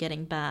things were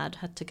getting bad,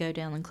 had to go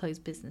down and close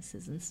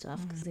businesses and stuff,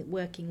 because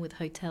working with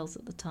hotels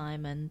at the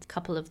time, and a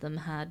couple of them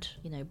had,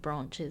 you know,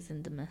 branches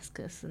in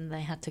Damascus, and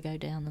they had to go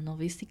down and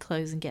obviously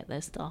close and get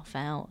their staff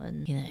out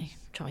and, you know,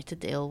 try to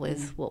deal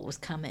with what was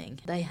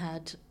coming. They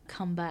had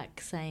come back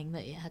saying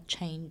that it had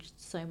changed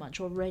so much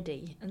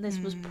already, and this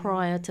was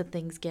prior to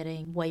things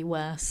getting way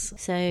worse.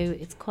 So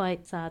it's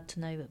quite sad to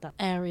know that that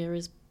area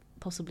is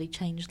possibly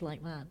changed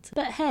like that.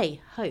 But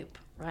hey, hope.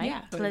 Right?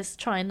 Yeah. Let's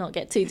try and not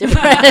get too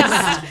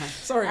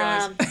depressed. Sorry,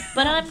 guys.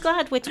 But I'm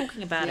glad we're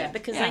talking about it,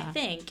 because I Yeah.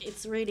 think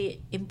it's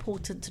really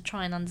important to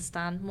try and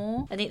understand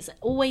more. And it's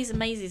always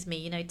amazes me,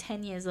 you know,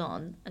 10 years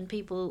on, and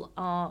people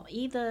are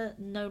either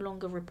no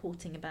longer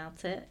reporting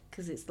about it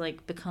because it's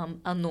like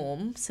become a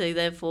norm. So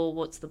therefore,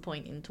 what's the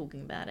point in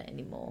talking about it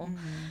anymore?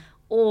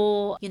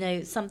 Or, you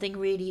know, something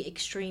really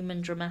extreme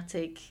and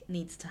dramatic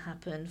needs to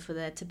happen for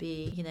there to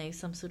be, you know,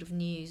 some sort of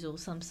news or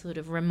some sort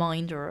of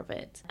reminder of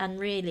it. And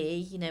really,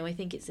 you know, I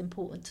think it's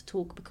important to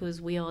talk,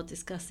 because we are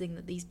discussing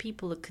that these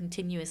people are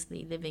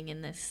continuously living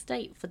in this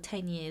state for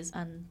 10 years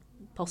and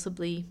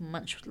possibly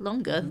much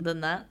longer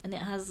than that, and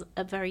it has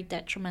a very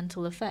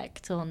detrimental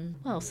effect on,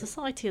 well,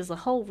 society as a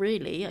whole,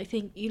 really. I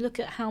think you look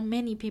at how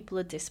many people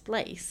are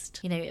displaced,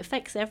 you know, it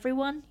affects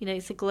everyone. You know,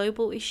 it's a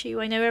global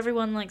issue. I know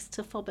everyone likes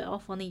to fob it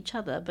off on each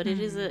other, but it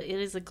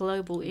is a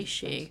global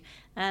issue,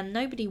 and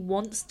nobody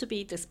wants to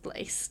be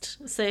displaced.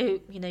 So,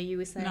 you know, you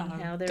were saying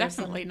how there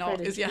definitely are some not.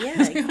 credits.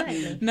 Yeah,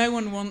 exactly. No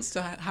one wants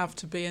to have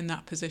to be in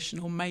that position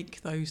or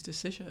make those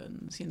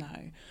decisions, you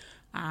know.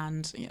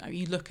 And, you know,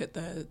 you look at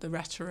the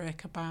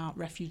rhetoric about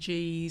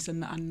refugees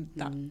and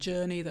that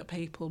journey that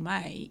people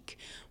make.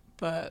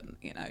 But,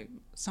 you know,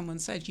 someone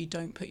said you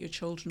don't put your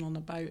children on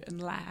a boat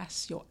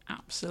unless you're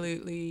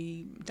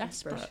absolutely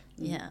desperate.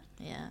 Yeah.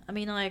 I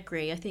mean, I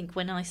agree. I think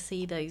when I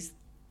see those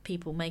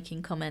people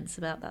making comments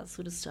about that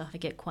sort of stuff, I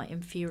get quite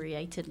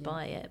infuriated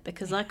by it,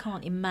 because I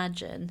can't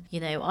imagine, you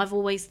know, I've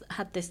always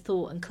had this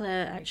thought, and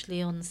Claire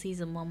actually on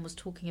season 1 was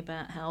talking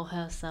about how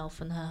herself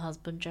and her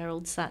husband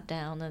Gerald sat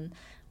down and,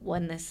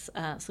 when this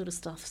sort of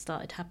stuff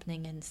started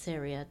happening in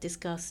Syria,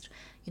 discussed,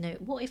 you know,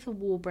 what if a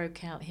war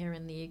broke out here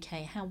in the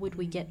UK? How would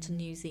we get to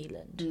New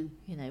Zealand?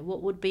 You know,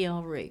 what would be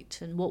our route,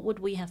 and what would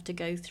we have to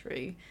go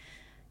through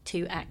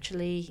to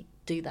actually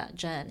do that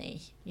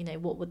journey? You know,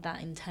 what would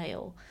that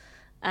entail?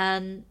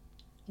 And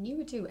you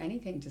would do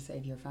anything to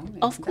save your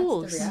family. Of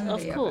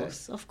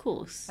That's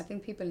course. I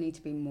think people need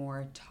to be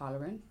more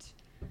tolerant,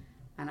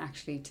 and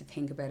actually to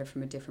think about it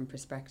from a different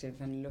perspective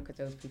and look at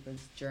those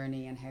people's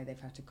journey and how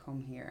they've had to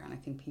come here. And I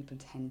think people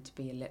tend to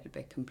be a little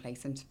bit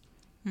complacent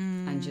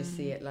and just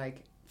see it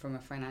like from a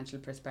financial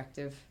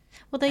perspective.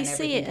 Well, they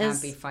see it can't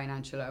as, be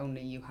financial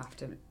only. You have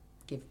to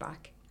give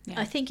back. Yeah.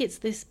 I think it's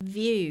this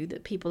view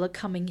that people are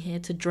coming here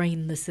to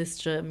drain the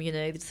system, you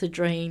know, to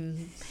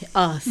drain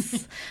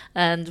us,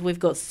 and we've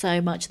got so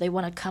much, they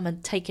want to come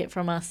and take it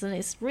from us, and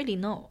it's really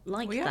not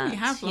like We that. only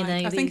have, you know,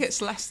 I think it's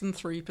less than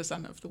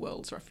 3% of the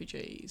world's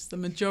refugees. The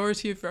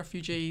majority of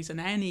refugees in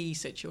any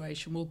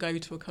situation will go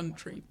to a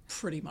country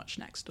pretty much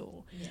next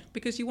door,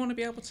 because you want to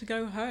be able to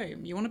go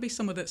home. You want to be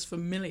somewhere that's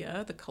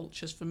familiar, the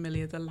culture's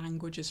familiar, the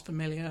language is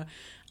familiar,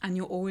 and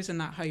you're always in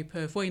that hope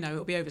of, well, you know,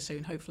 it'll be over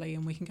soon, hopefully,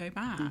 and we can go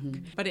back.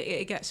 But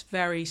it gets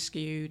very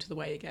skewed, the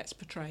way it gets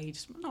portrayed.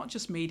 Not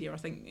just media. I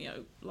think, you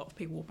know, a lot of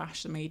people will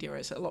bash the media.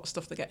 It's a lot of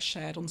stuff that gets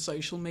shared on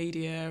social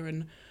media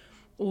and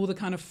all the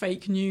kind of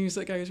fake news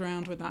that goes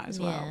around with that as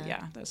well.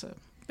 Yeah, there's a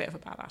bit of a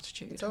bad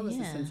attitude. It's always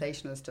the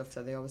sensational stuff,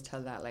 so they always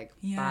tell that like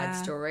bad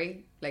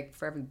story. Like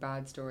for every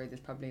bad story,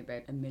 there's probably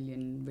about 1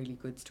 million really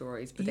good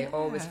stories, but they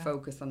always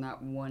focus on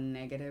that one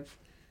negative.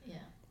 Yeah.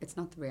 It's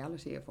not the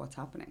reality of what's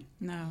happening.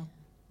 No.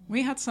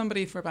 We had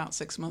somebody for about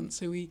 6 months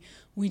who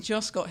we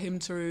just got him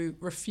to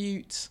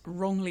refute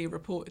wrongly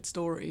reported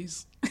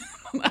stories.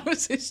 That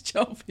was his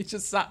job. He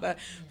just sat there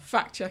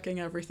fact-checking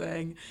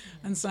everything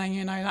and saying,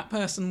 you know, that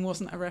person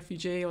wasn't a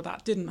refugee, or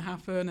that didn't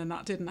happen and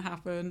that didn't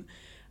happen.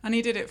 And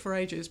he did it for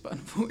ages, but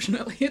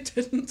unfortunately it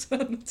didn't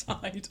turn the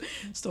tide.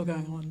 Still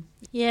going on.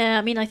 Yeah,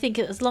 I mean, I think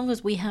as long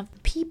as we have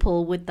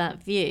people with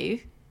that view,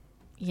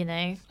 you know,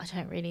 I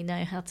don't really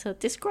know how to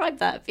describe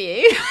that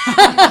view.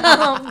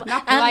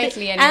 Not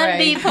politely, anyway. And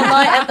be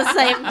polite at the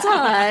same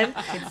time.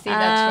 I could see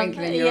that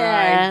twinkle in your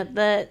eye. Yeah,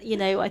 that, you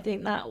know, I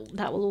think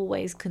that will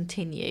always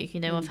continue.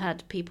 You know, I've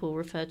had people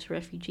refer to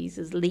refugees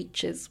as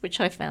leeches, which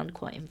I found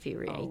quite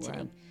infuriating.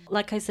 Oh, wow.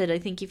 Like I said, I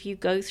think if you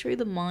go through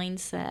the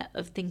mindset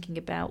of thinking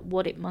about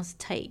what it must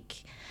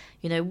take,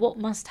 you know, what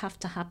must have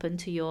to happen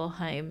to your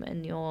home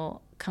and your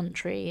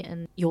country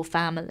and your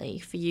family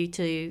for you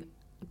to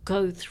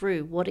go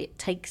through what it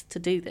takes to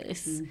do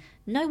this.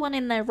 No one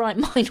in their right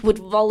mind would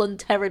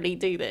voluntarily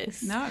do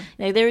this. No.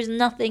 You know, there is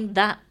nothing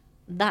that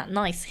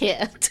nice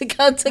here to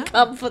come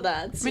for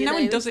that. I mean, no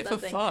one does it for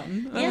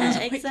fun. Yeah,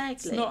 Like, exactly.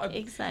 it's not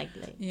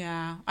Exactly.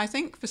 Yeah, I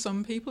think for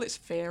some people it's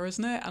fear,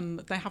 isn't it? And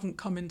they haven't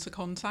come into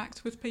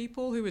contact with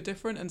people who are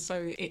different, and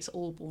so it's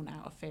all born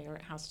out of fear.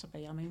 It has to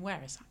be. I mean,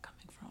 where is that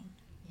coming from?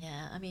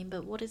 Yeah, I mean,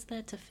 but what is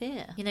there to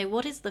fear? You know,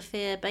 what is the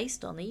fear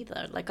based on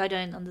either? Like, I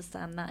don't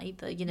understand that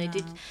either. You know,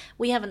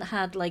 we haven't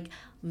had like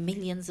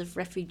millions of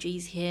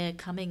refugees here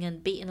coming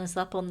and beating us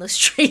up on the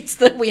streets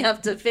that we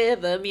have to fear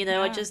them. You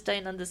know, I just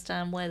don't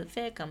understand where the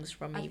fear comes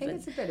from. I think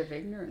it's a bit of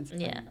ignorance. If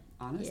I'm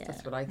honest,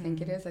 that's what I think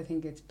it is. I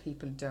think it's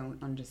people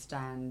don't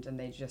understand and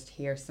they just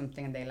hear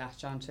something and they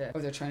latch onto it.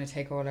 Or they're trying to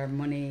take all our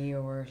money,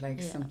 or like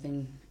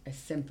something as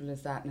simple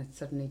as that, and it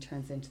suddenly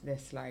turns into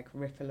this like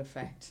ripple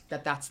effect.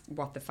 That's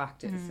what the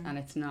fact is, and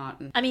it's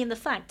not. I mean, the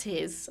fact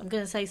is, I'm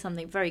going to say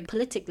something very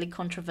politically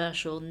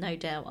controversial. No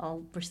doubt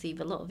I'll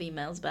receive a lot of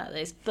emails about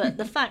this, but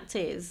the fact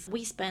is,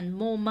 we spend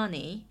more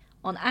money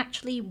on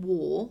actually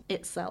war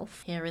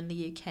itself here in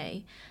the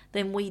UK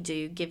than we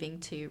do giving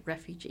to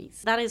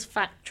refugees. That is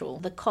factual.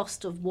 The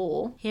cost of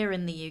war here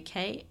in the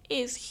UK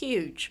is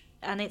huge.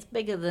 And it's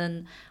bigger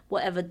than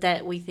whatever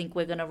debt we think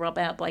we're going to rub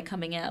out by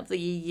coming out of the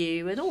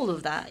EU and all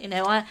of that. You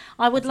know,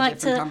 I would like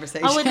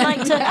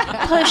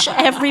to push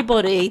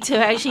everybody to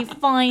actually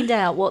find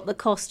out what the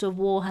cost of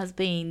war has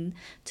been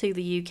to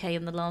the UK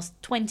in the last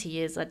 20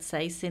 years, I'd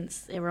say,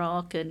 since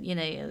Iraq and, you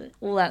know,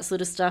 all that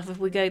sort of stuff. If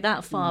we go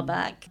that far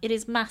back, it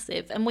is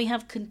massive. And we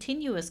have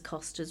continuous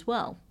cost as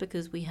well,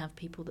 because we have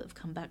people that have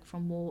come back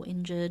from war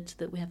injured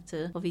that we have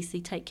to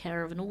obviously take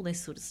care of and all this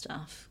sort of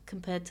stuff,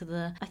 compared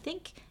to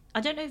I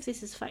don't know if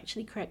this is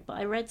factually correct, but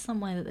I read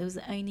somewhere that there was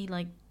only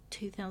like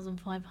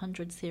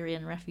 2,500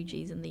 Syrian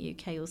refugees in the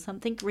UK or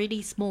something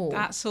really small.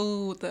 That's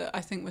all that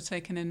I think were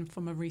taken in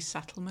from a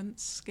resettlement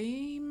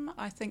scheme.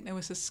 I think there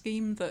was a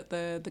scheme that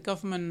the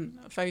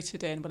government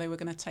voted in where they were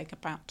going to take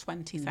about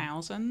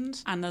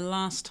 20,000. And the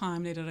last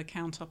time they did a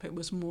count up, it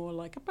was more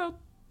like about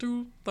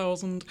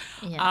 2,000.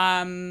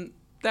 Yeah.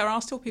 There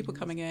are still people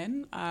coming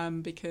in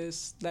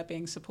because they're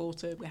being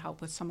supported. We help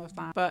with some of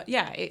that. But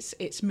yeah,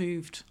 it's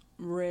moved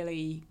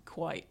really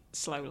quite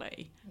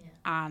slowly.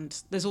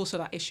 And there's also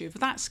that issue of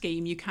that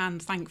scheme. You can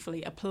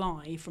thankfully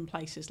apply from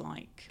places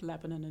like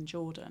Lebanon and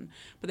Jordan,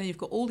 but then you've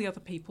got all the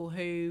other people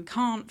who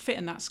can't fit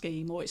in that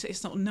scheme, or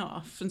it's not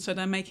enough, and so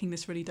they're making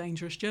this really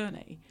dangerous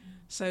journey.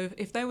 So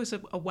if there was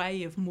a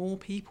way of more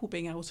people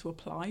being able to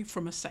apply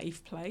from a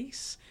safe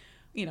place,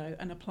 you know,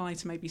 and apply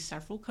to maybe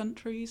several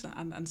countries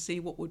and see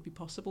what would be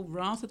possible,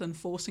 rather than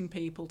forcing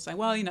people to say,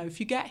 well, you know,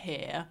 if you get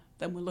here,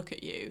 then we'll look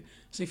at you.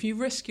 So if you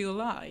risk your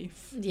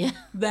life,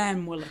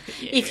 then we'll look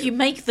at you. If you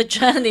make the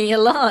journey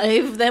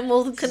alive, then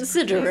we'll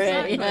consider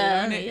it.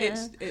 Yeah, and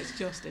it's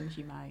just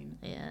inhumane.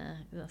 Yeah,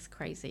 that's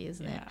crazy,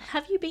 isn't it?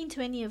 Have you been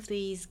to any of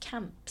these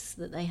camps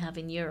that they have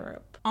in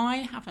Europe? I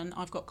haven't.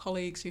 I've got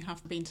colleagues who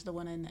have been to the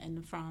one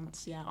in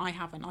France. Yeah, I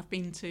haven't. I've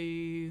been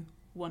to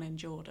one in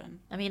Jordan.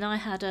 I mean, I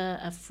had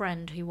a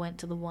friend who went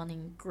to the one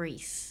in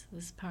Greece.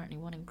 There's apparently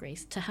one in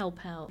Greece to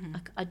help out.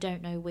 I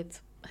don't know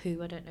with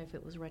who. I don't know if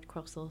it was Red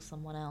Cross or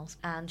someone else.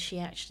 And she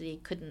actually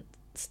couldn't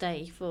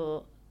stay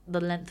for the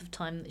length of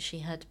time that she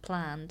had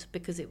planned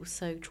because it was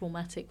so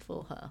traumatic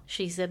for her.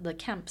 She said the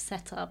camp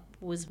setup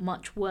was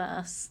much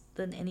worse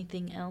than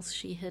anything else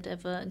she had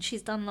ever, and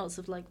she's done lots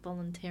of like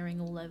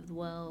volunteering all over the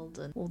world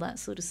and all that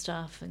sort of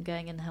stuff and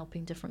going and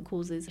helping different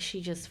causes.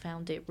 She just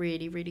found it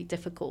really, really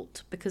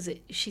difficult because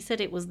she said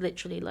it was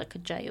literally like a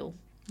jail.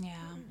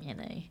 Yeah. You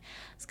know,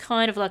 it's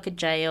kind of like a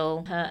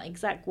jail. Her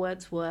exact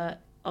words were,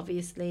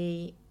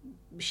 obviously,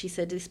 she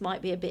said this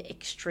might be a bit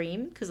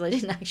extreme because I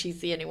didn't actually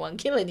see anyone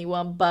kill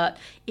anyone, but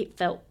it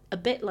felt a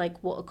bit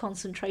like what a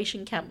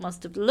concentration camp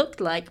must have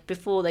looked like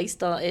before they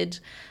started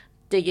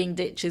digging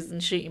ditches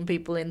and shooting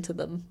people into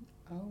them.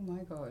 Oh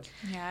my God.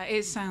 Yeah,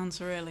 it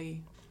sounds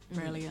really,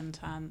 really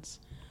intense.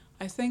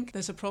 I think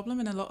there's a problem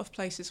in a lot of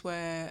places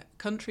where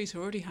countries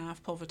already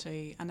have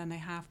poverty and then they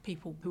have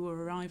people who are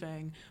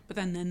arriving, but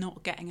then they're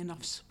not getting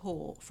enough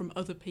support from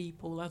other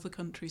people, other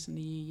countries in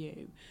the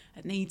EU.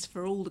 It needs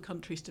for all the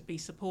countries to be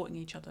supporting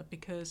each other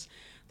because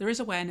there is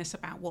awareness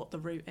about what the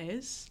route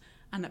is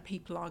and that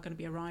people are going to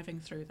be arriving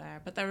through there.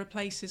 But there are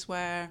places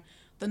where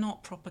they're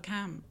not proper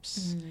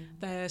camps.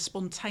 They're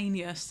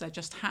spontaneous, they're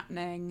just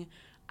happening.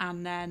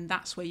 And then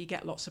that's where you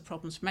get lots of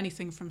problems from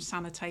anything from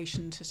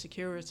sanitation to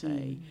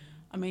security.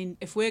 I mean,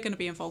 if we're going to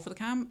be involved with a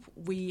camp,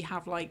 we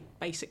have like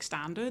basic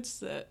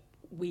standards that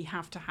we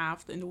have to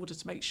have in order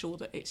to make sure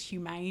that it's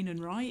humane and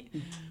right.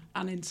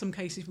 And in some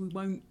cases we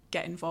won't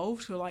get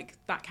involved. We're like,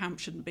 that camp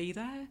shouldn't be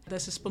there.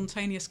 There's a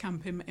spontaneous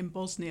camp in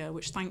Bosnia,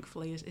 which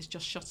thankfully is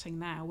just shutting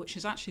now, which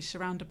is actually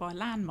surrounded by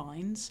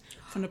landmines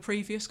from the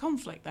previous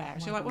conflict there.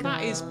 So you're like, well,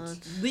 that is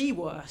the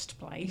worst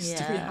place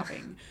to be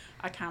having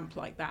a camp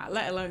like that,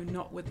 let alone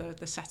not with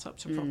the setup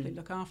to properly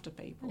look after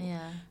people.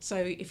 So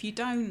if you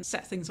don't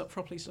set things up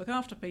properly to look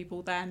after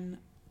people, then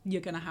you're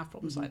going to have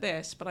problems like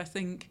this. But I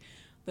think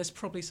there's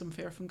probably some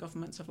fear from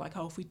governments of like,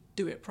 oh, if we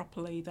do it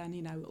properly, then,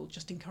 you know, it'll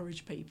just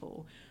encourage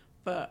people.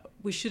 But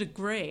we should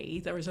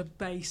agree there is a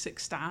basic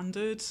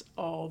standard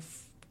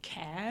of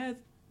care,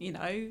 you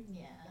know.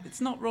 It's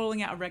not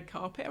rolling out a red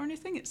carpet or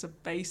anything. It's a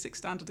basic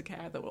standard of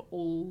care that we're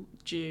all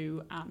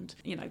due and,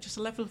 you know, just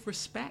a level of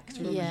respect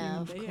for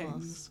human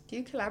beings. Do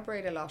you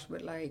collaborate a lot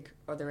with like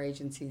other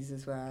agencies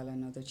as well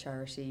and other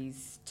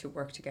charities to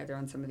work together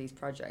on some of these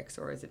projects,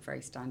 or is it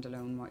very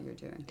standalone what you're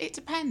doing? It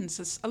depends.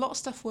 There's a lot of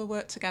stuff we'll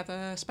work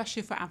together,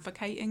 especially if we're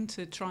advocating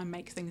to try and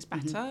make things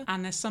better.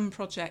 And there's some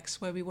projects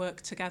where we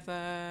work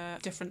together,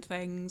 different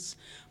things.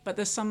 But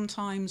there's some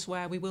times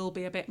where we will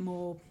be a bit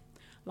more...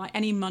 Like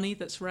any money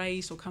that's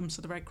raised or comes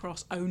to the Red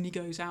Cross only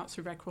goes out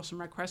through Red Cross and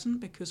Red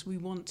Crescent because we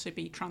want to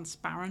be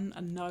transparent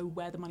and know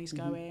where the money's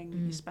going,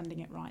 you're spending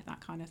it right,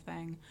 that kind of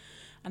thing.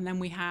 And then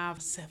we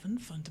have 7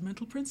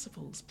 fundamental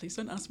principles. Please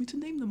don't ask me to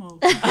name them all.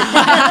 Oh,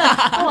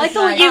 I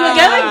thought you were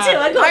going to.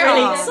 I got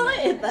really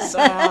excited there.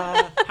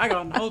 So, hang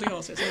on, hold your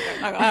horses.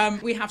 Okay.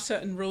 We have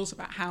certain rules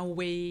about how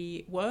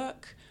we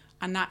work.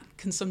 And that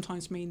can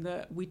sometimes mean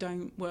that we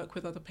don't work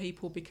with other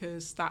people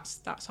because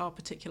that's our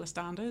particular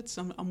standards.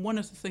 And one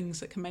of the things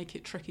that can make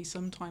it tricky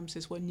sometimes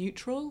is we're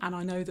neutral. And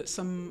I know that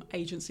some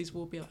agencies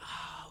will be like,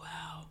 oh,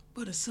 wow,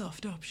 what a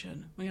soft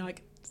option. And you're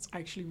like, it's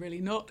actually really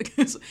not,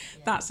 because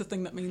that's the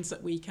thing that means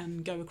that we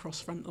can go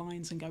across front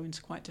lines and go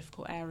into quite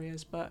difficult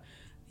areas. But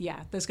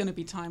yeah, there's going to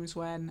be times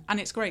when, and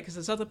it's great because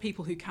there's other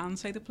people who can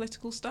say the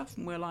political stuff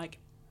and we're like,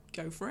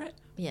 go for it.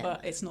 Yeah.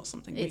 But it's not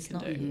something we can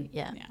do.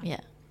 Yeah,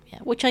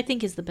 which I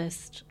think is the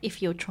best.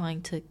 If you're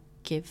trying to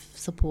give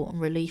support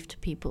and relief to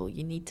people,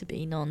 you need to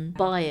be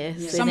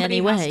non-biased in any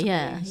way.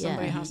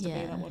 Somebody has to be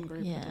that one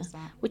group that does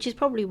that. Which is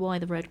probably why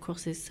the Red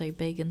Cross is so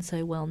big and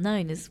so well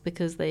known, is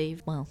because they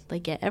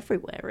get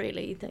everywhere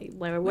really.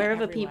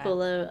 Wherever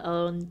people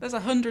are there's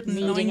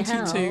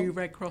 192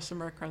 Red Cross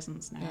and Red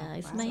Crescents now. Yeah,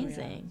 it's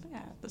amazing.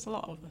 Yeah, there's a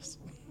lot of us.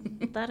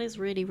 That is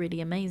really,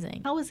 really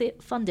amazing. How is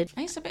it funded?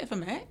 It's a bit of a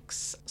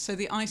mix. So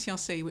the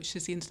ICRC, which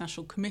is the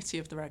International Committee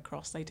of the Red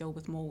Cross, they deal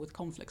with more with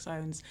conflict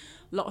zones.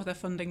 A lot of their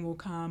funding will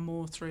come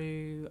more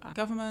through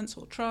governments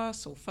or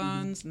trusts or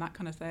funds and that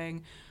kind of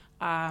thing.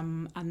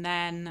 And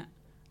then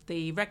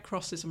the Red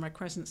Crosses and Red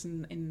Crescents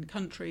in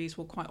countries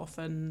will quite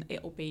often,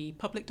 it'll be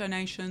public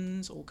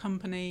donations or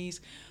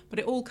companies, but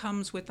it all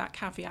comes with that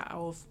caveat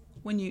of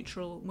we're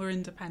neutral, we're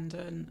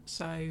independent,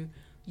 so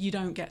you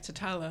don't get to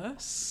tell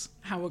us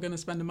how we're going to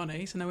spend the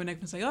money. So no one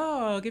can say,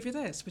 oh, I'll give you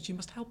this, but you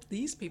must help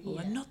these people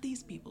and not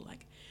these people.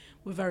 Like,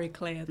 we're very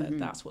clear that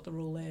that's what the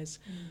rule is.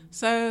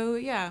 So,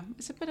 yeah,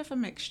 it's a bit of a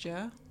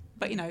mixture.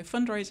 But, you know,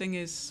 fundraising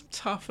is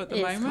tough at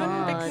the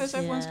moment because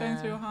everyone's going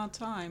through a hard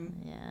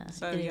time. Yeah,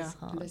 so, it is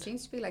hard. There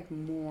seems to be, like,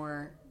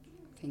 more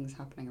things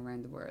happening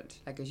around the world.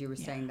 Like, as you were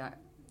saying that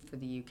for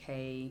the UK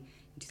in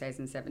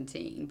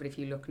 2017. But if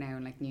you look now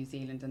in, like, New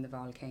Zealand and the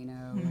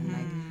volcano and,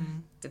 like,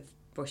 the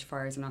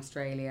bushfires in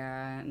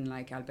Australia and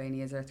like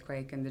Albania's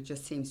earthquake, and there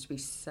just seems to be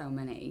so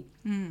many.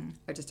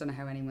 I just don't know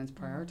how anyone's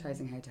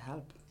prioritising how to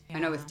help. I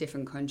know it's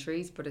different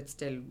countries, but it's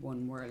still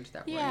one world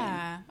that we're in.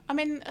 I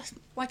mean,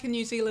 like in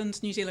New Zealand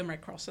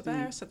Red Cross are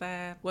there, so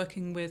they're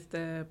working with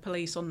the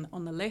police on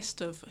the list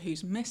of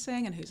who's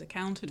missing and who's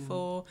accounted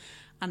for,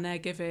 and they're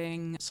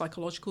giving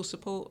psychological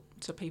support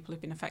to people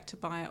who've been affected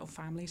by it, or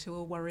families who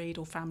are worried,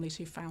 or families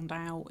who found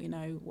out, you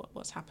know,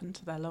 what's happened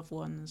to their loved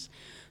ones.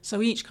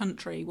 So each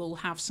country will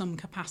have some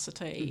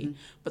capacity,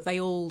 but they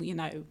all, you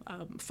know,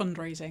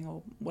 fundraising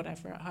or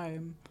whatever at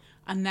home.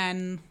 And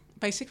then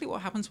basically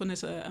what happens when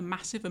there's a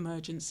massive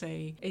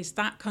emergency is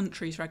that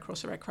country's Red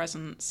Cross or Red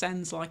Crescent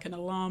sends like an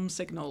alarm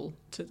signal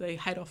to the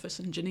head office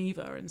in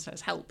Geneva and says,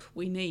 help,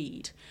 we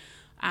need.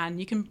 And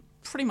you can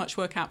pretty much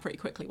work out pretty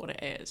quickly what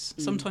it is.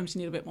 Sometimes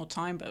you need a bit more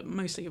time, but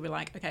mostly you'll be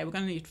like, okay, we're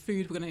going to need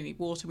food, we're going to need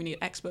water, we need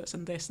experts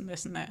in this and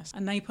this and this.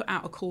 And they put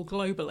out a call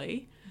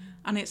globally,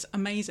 and it's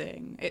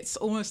amazing. It's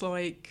almost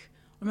like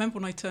remember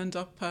when I turned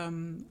up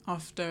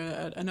after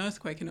an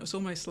earthquake, and it was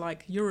almost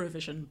like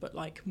Eurovision, but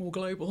like more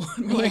global.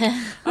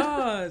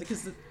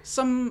 Because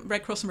some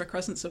Red Cross and Red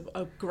Crescents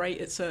are great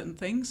at certain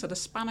things. So the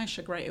Spanish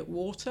are great at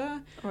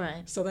water.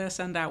 Right. So they'll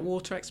send out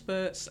water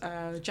experts.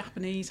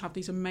 Japanese have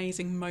these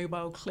amazing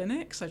mobile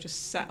clinics. So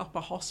just set up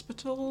a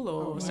hospital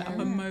or set up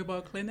a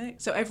mobile clinic.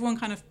 So everyone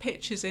kind of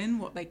pitches in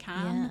what they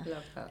can.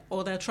 Love that.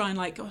 Or they'll try and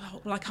like,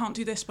 well, I can't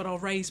do this, but I'll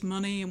raise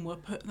money and we'll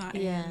put that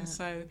in.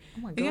 So,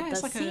 oh my God,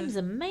 it's that like seems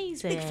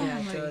amazing. big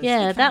family.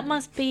 Yeah, that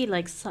must be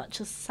like such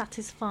a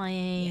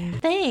satisfying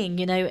thing,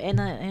 in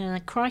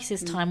a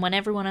crisis time when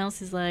everyone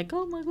else is like,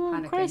 oh my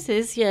God, Panicking.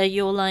 crisis. Yeah,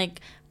 you're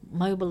like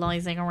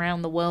mobilizing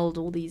around the world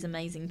all these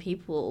amazing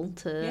people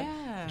to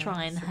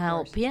try and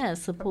help.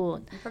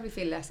 Support. You probably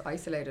feel less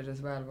isolated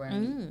as well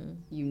when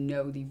you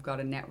know that you've got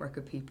a network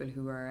of people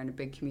who are in a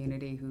big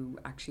community who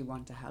actually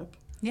want to help.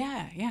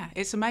 Yeah,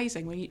 it's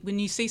amazing. When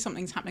you see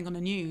something's happening on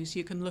the news,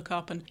 you can look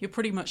up and you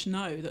pretty much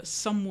know that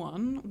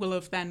someone will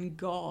have then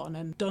gone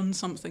and done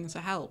something to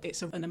help.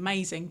 It's an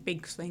amazing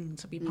big thing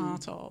to be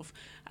part of.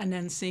 And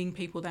then seeing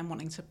people then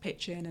wanting to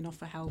pitch in and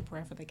offer help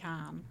wherever they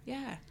can.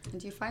 Yeah. And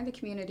do you find the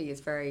community is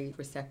very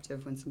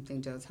receptive when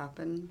something does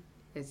happen?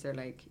 Is there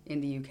like,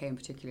 in the UK in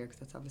particular, because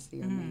that's obviously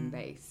your main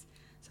base,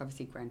 so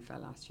obviously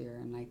Grenfell last year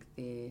and like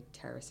the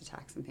terrorist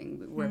attacks and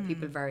things, were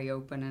people very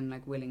open and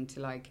like willing to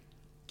like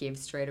give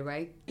straight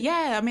away?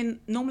 Yeah, I mean,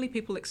 normally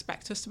people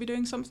expect us to be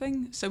doing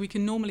something, so we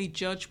can normally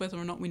judge whether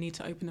or not we need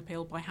to open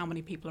appeal by how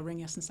many people are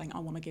ringing us and saying, I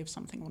want to give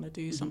something, I want to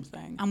do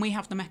something. And we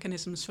have the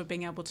mechanisms for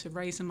being able to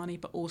raise the money,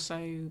 but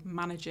also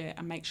manage it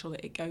and make sure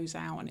that it goes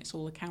out and it's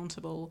all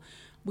accountable.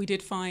 We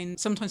did find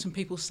sometimes when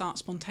people start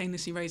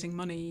spontaneously raising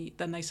money,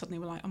 then they suddenly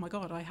were like, oh my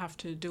God, I have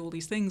to do all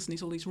these things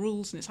and all these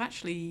rules, and it's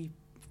actually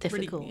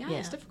difficult. Really,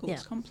 it's difficult,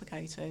 it's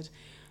complicated.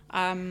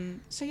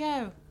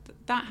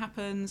 That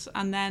happens.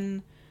 And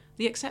then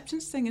the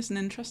acceptance thing is an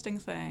interesting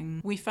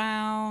thing. We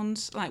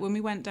found, like when we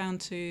went down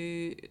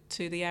to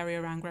the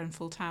area around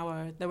Grenfell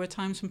Tower, there were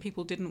times when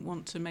people didn't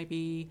want to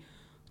maybe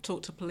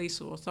talk to police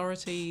or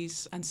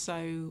authorities, and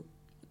so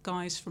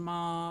guys from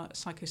our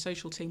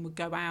psychosocial team would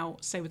go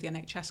out, say with the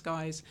NHS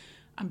guys,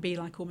 and be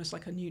like almost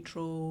like a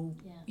neutral,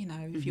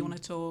 if you want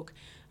to talk.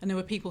 And there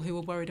were people who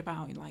were worried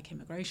about like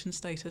immigration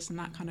status and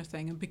that kind of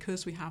thing. And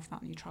because we have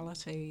that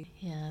neutrality.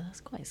 Yeah, that's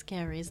quite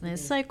scary, isn't it?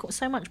 It's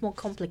so much more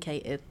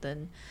complicated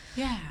than,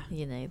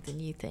 than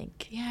you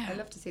think. Yeah. I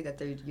love to see that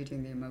you're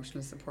doing the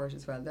emotional support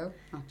as well, though,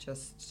 not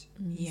just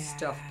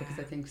stuff, because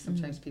I think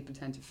sometimes people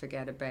tend to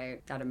forget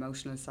about that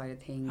emotional side of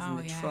things and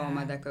the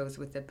trauma that goes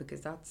with it,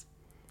 because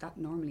that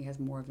normally has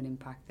more of an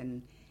impact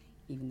than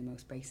even the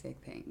most basic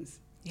things.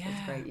 Yeah.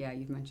 It's great. Yeah,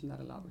 you've mentioned that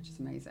a lot, which is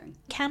amazing.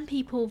 Can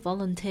people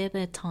volunteer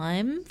their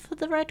time for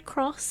the Red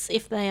Cross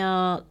if they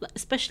are,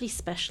 especially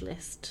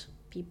specialist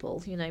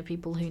people,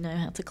 people who know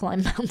how to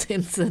climb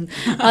mountains and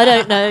I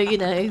don't know,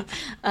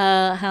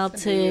 how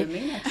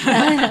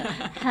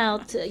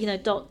to,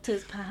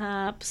 doctors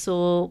perhaps,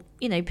 or,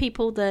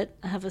 people that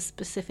have a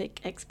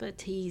specific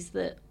expertise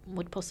that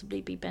would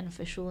possibly be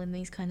beneficial in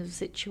these kind of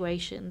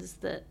situations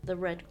that the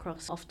Red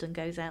Cross often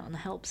goes out and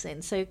helps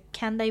in. So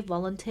can they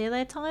volunteer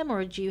their time,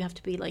 or do you have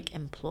to be like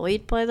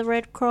employed by the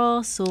Red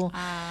Cross, or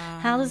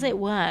how does it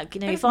work?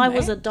 If I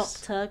was a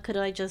doctor, could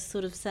I just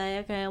sort of say,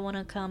 okay, I want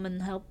to come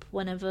and help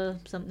whenever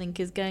something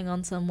is going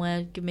on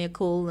somewhere, give me a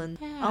call and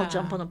I'll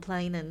jump on a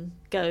plane and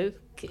go?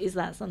 Is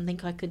that something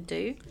I could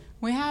do?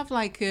 We have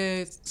like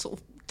a sort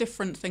of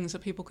different things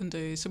that people can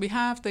do. So we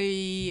have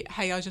the,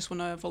 hey, I just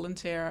want to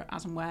volunteer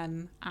as and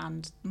when,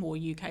 and more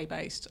UK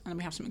based. And then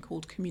we have something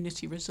called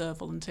community reserve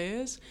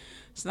volunteers.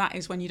 So that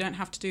is when you don't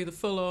have to do the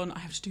full on, I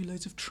have to do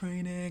loads of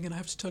training and I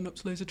have to turn up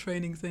to loads of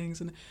training things.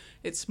 And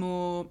it's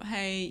more,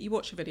 hey, you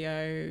watch a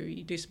video,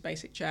 you do some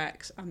basic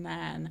checks, and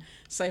then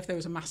say if there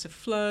was a massive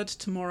flood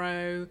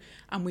tomorrow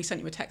and we sent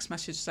you a text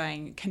message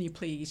saying, can you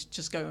please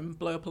just go and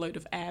blow up a load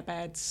of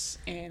airbeds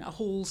in a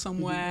hall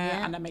somewhere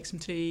and then make some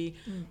tea,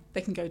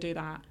 they can go do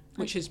that,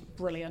 which is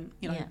brilliant.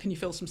 Can you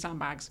fill some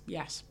sandbags?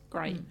 Yes,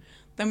 great.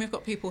 Then we've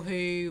got people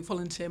who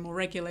volunteer more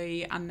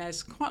regularly, and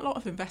there's quite a lot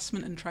of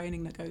investment and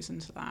training that goes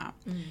into that.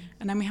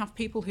 And then we have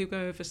people who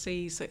go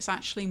overseas, so it's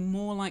actually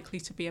more likely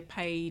to be a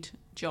paid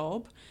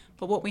job.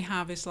 But what we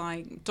have is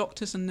like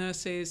doctors and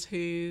nurses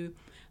who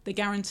they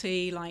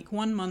guarantee like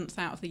 1 month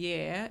out of the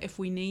year, if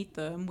we need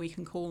them, we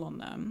can call on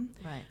them.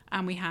 Right.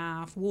 And we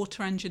have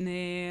water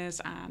engineers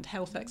and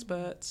health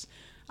experts.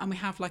 And we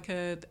have like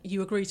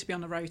you agree to be on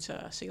the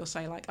rota. So you'll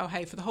say like, oh,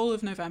 hey, for the whole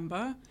of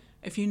November,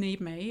 if you need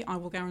me, I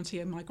will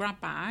guarantee my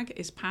grab bag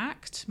is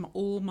packed,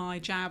 all my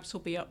jabs will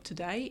be up to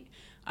date,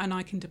 and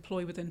I can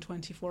deploy within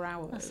 24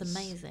 hours. That's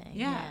amazing.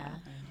 Yeah.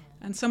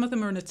 And some of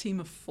them are in a team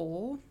of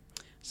 4.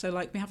 So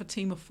like we have a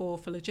team of 4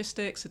 for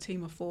logistics, a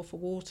team of 4 for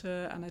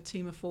water, and a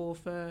team of 4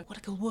 for what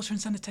I call water and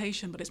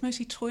sanitation, but it's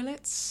mostly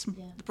toilets.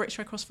 Yeah. The British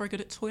Red Cross are very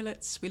good at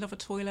toilets. We love a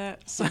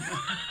toilet. So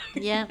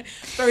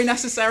very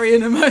necessary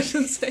in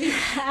emergency.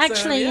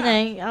 Actually,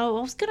 I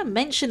was going to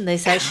mention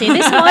this actually.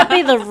 This might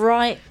be the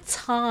right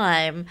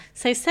time.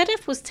 So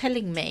Sedef was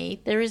telling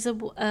me there is a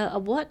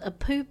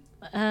poop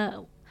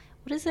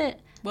what is it?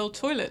 World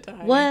Toilet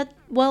Day.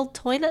 World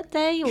Toilet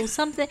Day or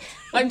something.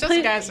 I'm just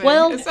guessing.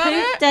 World Is that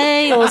Poop it?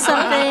 Day or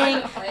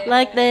something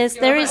like this.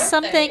 There is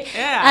something.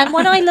 Yeah. And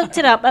when I looked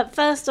it up, at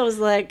first I was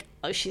like,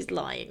 oh, she's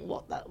lying.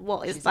 What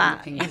is She's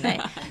that? an You opinion.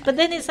 know? But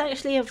then it's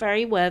actually a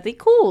very worthy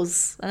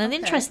cause and an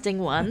interesting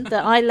one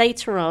that I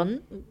later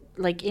on,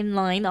 like in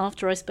line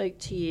after I spoke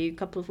to you a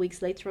couple of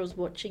weeks later, I was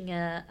watching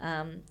a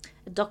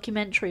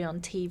documentary on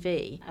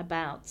TV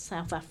about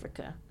South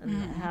Africa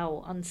and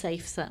how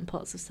unsafe certain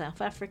parts of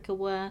South Africa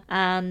were,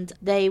 and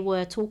they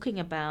were talking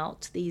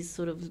about these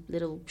sort of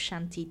little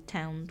shanty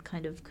town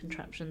kind of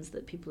contraptions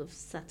that people have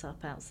set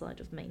up outside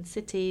of main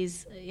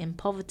cities in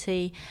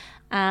poverty,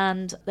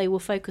 and they were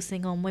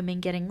focusing on women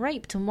getting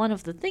raped. And one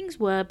of the things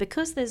were,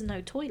 because there's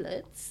no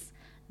toilets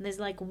and there's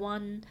like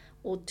one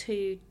or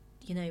two,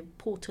 you know,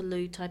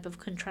 Portaloo type of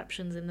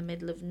contraptions in the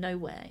middle of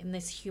nowhere in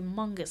this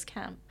humongous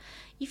camp.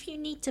 If you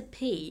need to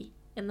pee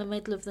in the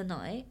middle of the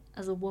night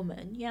as a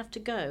woman, you have to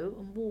go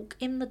and walk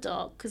in the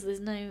dark because there's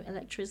no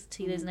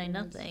electricity, there's no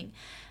nothing,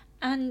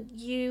 and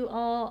you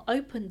are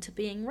open to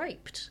being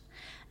raped.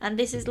 And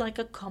this is like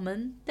a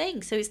common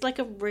thing. So it's like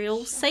a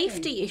real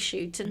safety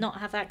issue to not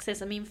have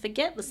access. I mean,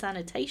 forget the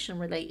sanitation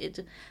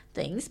related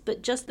things,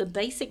 but just the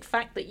basic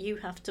fact that you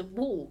have to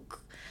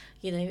walk,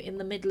 you know, in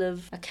the middle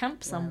of a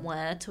camp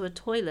somewhere to a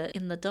toilet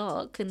in the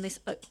dark, and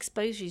this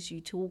exposes you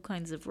to all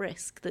kinds of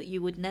risk that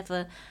you would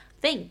never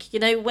think. You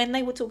know, when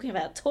they were talking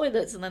about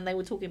toilets and then they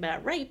were talking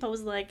about rape, I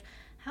was like,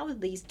 how are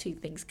these two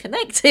things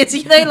connected?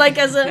 You know, like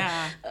as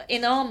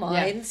in our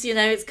minds, you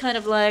know, it's kind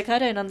of like, I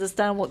don't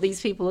understand what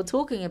these people are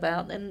talking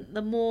about. And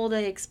the more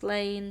they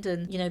explained,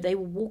 and, you know, they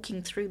were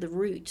walking through the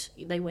route.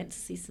 They went to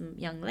see some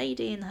young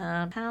lady in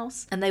her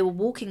house, and they were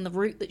walking the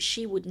route that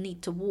she would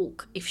need to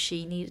walk if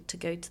she needed to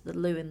go to the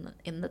loo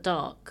in the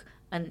dark.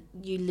 And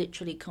you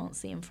literally can't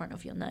see in front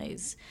of your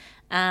nose.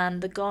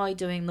 And the guy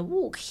doing the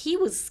walk, he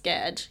was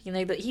scared, you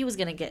know, that he was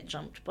going to get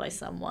jumped by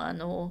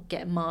someone or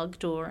get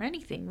mugged or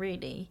anything,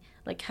 really.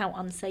 Like how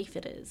unsafe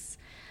it is,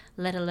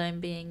 let alone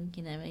being,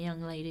 you know, a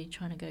young lady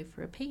trying to go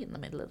for a pee in the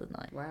middle of the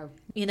night. Wow.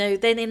 You know,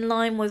 then in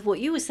line with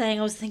what you were saying,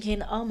 I was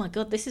thinking, oh my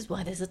God, this is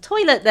why there's a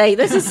toilet day.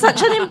 This is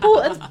such an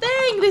important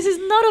thing. This is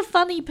not a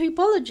funny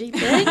poopology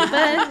thing,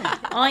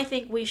 but I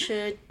think we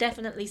should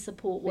definitely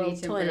support We need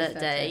World to Toilet embrace that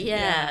Day. too.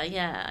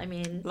 Yeah. I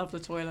mean, Love the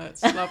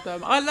toilets. Love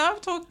them. I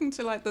love talking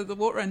to like the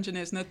water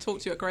engineers, and they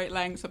talk to you at great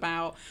length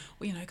about,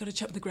 well, you know, got to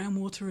check what the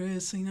groundwater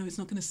is, so you know it's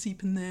not going to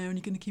seep in there, and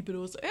you're going to keep it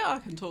all. So, yeah, I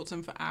can talk to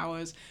them for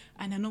hours,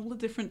 and then all the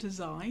different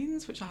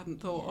designs, which I hadn't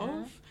thought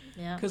of.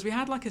 Yeah. Because we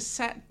had like a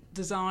set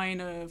design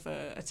of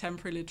a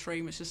temporary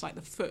latrine, which is like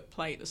the foot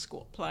plate, the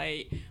squat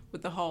plate,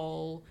 with the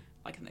whole,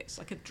 like it's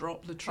like a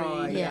drop latrine.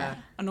 Oh, yeah.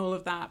 And all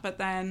of that. But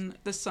then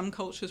there's some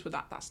cultures where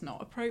that's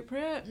not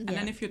appropriate. And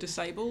then if you're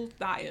disabled,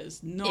 that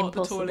is not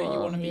the toilet you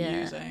want to be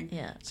using.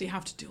 Yeah. So you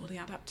have to do all the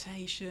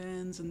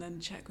adaptations and then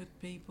check with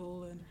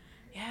people. And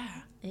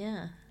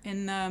Yeah.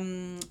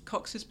 in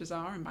Cox's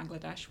Bazar in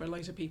Bangladesh, where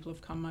loads of people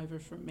have come over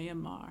from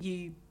Myanmar,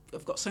 you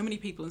have got so many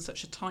people in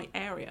such a tight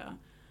area.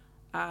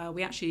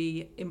 We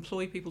actually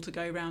employ people to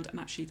go around, and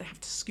actually they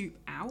have to scoop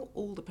out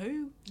all the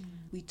poo.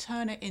 We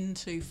turn it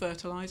into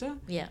fertilizer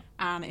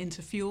and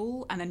into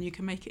fuel, and then you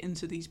can make it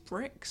into these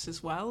bricks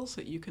as well,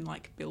 so that you can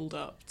like build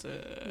up to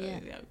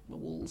you know, the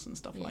walls and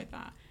stuff like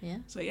that. Yeah.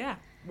 So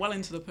well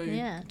into the poo.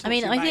 Yeah. Talk I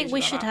mean, to your I think mate we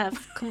about should that.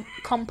 have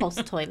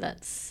compost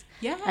toilets.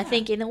 Yeah. I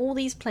think in all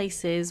these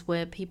places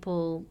where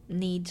people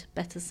need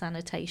better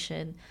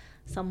sanitation,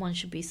 someone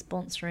should be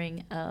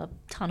sponsoring a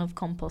ton of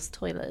compost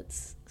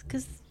toilets,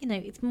 because, you know,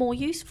 it's more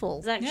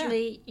useful. There's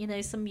actually, you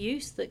know, some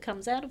use that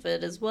comes out of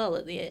it as well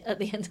at the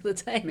end of the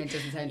day. I mean, it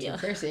doesn't sound too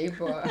pretty,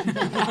 but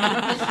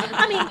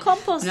I mean,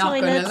 compost Not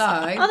gonna toilets,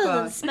 lie, other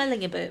than but-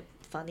 smelling a bit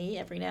funny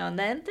every now and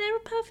then, they're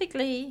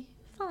perfectly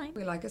fine.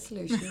 we like a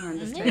solution around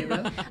this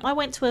table. I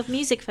went to a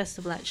music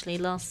festival actually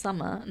last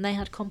summer, and they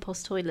had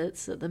compost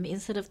toilets at them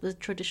instead of the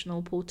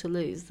traditional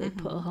Portaloos. They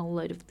put a whole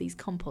load of these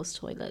compost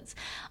toilets.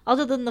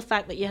 Other than the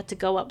fact that you had to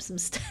go up some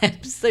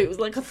steps, so it was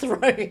like a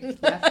throne.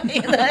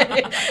 You know,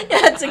 you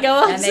had to go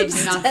up And they some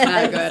do not steps.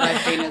 smell good,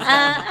 I've seen as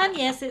well. And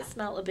yes, it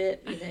smelled a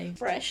bit, you know,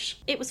 fresh.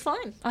 It was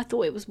fine. I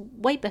thought it was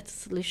way better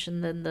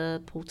solution than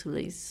the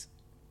Portaloos.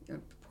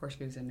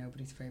 Portaloos are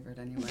nobody's favourite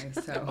anyway,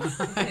 so.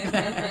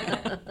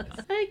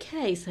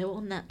 Okay, so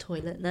on that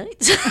toilet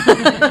note.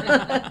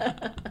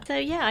 So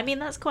yeah, I mean,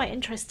 that's quite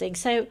interesting.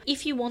 So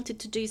if you wanted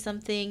to do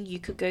something, you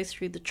could go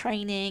through the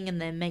training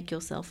and then make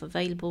yourself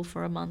available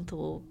for a month,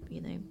 or,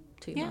 you know,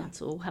 2 months,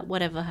 or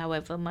whatever,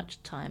 however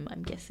much time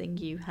I'm guessing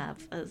you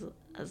have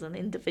as an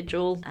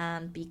individual,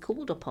 and be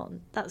called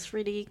upon. That's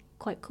really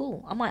quite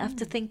cool. I might have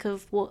to think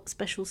of what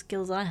special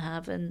skills I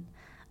have and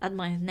add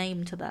my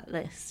name to that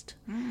list.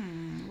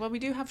 Well, we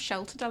do have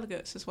shelter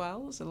delegates as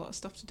well. There's a lot of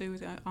stuff to do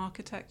with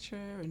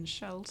architecture and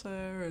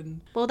shelter.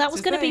 And well, that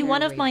was So going to be there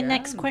one of we my go.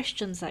 next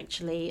questions,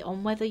 actually,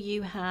 on whether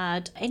you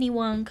had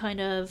anyone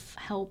kind of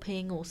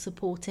helping or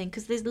supporting,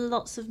 because there's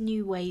lots of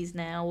new ways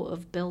now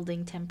of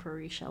building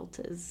temporary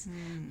shelters.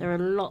 There are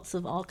lots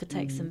of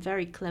architects and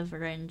very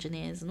clever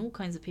engineers and all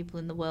kinds of people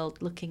in the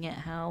world looking at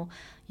how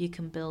you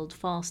can build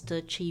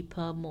faster,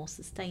 cheaper, more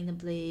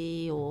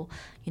sustainably, or,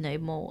 you know,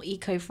 more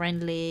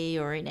eco-friendly,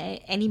 or in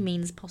any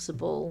means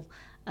possible,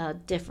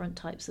 different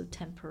types of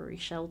temporary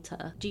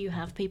shelter. Do you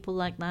have people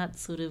like that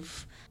sort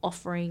of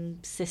offering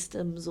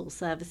systems or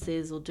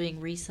services or doing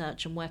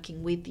research and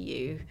working with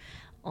you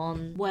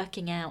on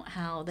working out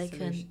how they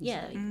Solutions.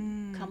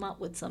 can come up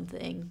with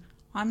something?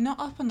 I'm not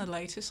up on the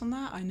latest on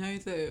that. I know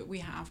that we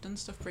have done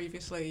stuff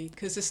previously,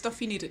 because there's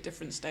stuff you need at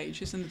different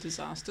stages in the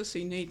disaster. So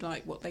you need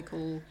like what they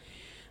call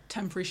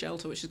temporary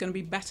shelter, which is going to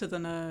be better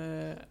than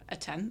a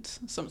tent,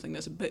 something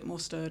that's a bit more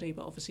sturdy,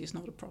 but obviously it's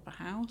not a proper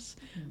house.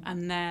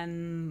 And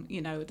then,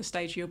 you know, at the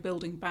stage you're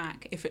building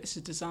back, if it's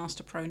a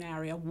disaster prone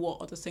area,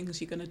 what are the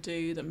things you're going to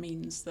do that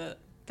means that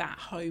that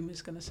home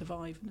is going to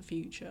survive in the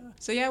future?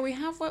 So yeah, we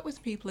have worked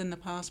with people in the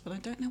past, but I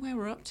don't know where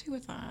we're up to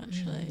with that,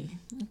 actually.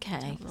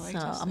 Okay, Right, so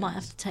I might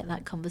have things. to take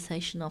that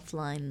conversation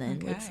offline then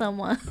with Okay.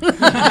 someone.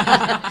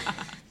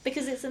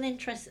 Because it's an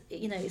interest,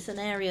 you know, it's an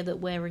area that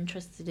we're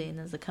interested in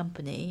as a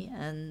company,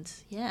 and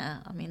yeah,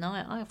 I mean,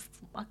 I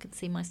could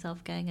see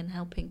myself going and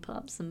helping put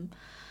up some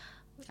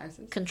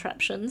Houses.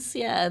 contraptions.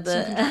 Yeah,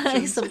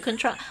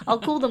 I'll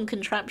call them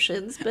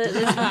contraptions, but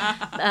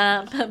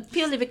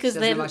purely because She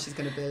doesn't they're know what she's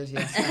going to build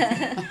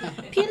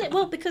yet.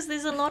 well, because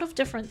there's a lot of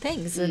different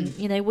things, and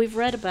you know, we've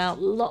read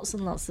about lots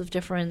and lots of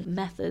different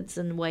methods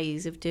and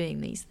ways of doing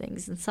these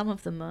things, and some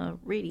of them are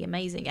really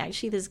amazing.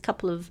 Actually, there's a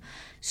couple of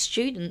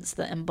students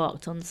that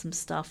embarked on some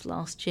stuff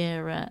last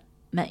year at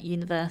Met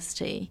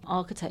University,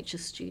 architecture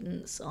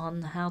students,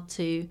 on how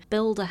to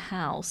build a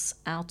house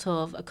out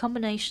of a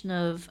combination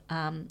of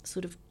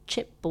sort of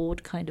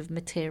chipboard kind of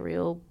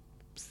material,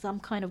 some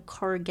kind of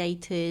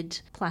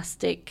corrugated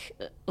plastic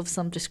of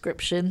some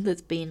description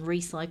that's been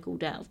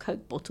recycled out of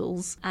Coke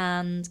bottles,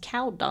 and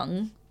cow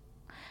dung.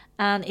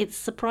 And it's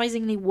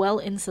surprisingly well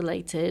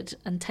insulated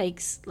and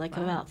takes like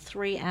about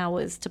 3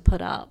 hours to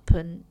put up,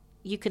 and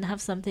you can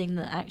have something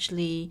that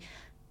actually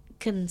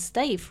can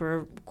stay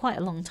for quite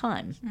a long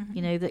time,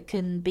 you know, that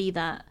can be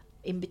that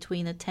in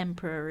between a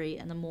temporary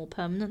and a more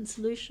permanent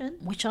solution,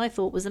 which I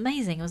thought was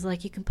amazing. I was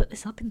like, you can put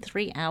this up in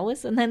 3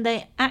 hours. And then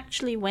they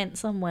actually went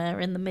somewhere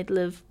in the middle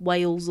of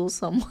Wales or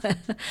somewhere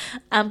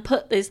and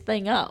put this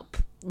thing up.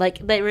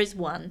 Like, there is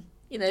one,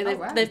 you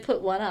know, they've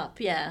put one up,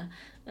 yeah.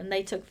 And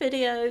they took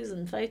videos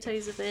and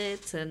photos of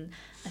it, and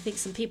I think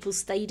some people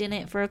stayed in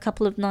it for a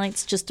couple of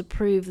nights just to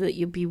prove that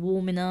you'd be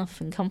warm enough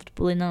and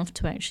comfortable enough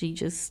to actually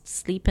just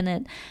sleep in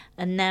it.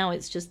 And now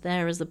it's just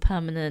there as a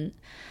permanent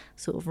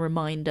sort of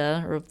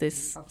reminder of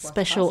this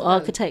special possible.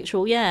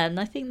 architectural, yeah.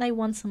 And I think they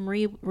won some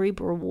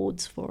Reba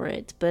awards for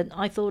it, but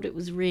I thought it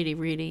was really,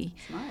 really,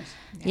 Smart.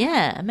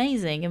 yeah,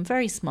 amazing and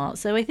very smart.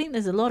 So I think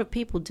there's a lot of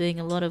people doing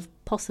a lot of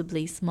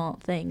possibly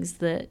smart things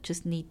that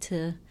just need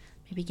to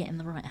maybe get in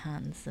the right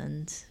hands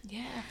and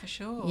Yeah, for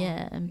sure.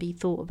 yeah, and be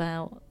thought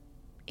about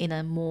in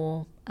a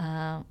more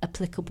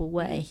applicable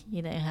way,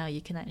 you know, how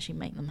you can actually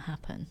make them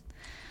happen.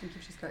 I think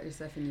you've just got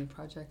yourself a new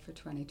project for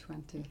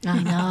 2020.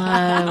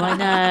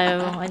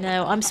 I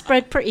know. I'm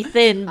spread pretty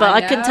thin, but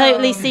I can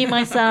totally see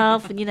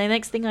myself. And, you know,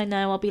 next thing I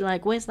know, I'll be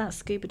like, where's that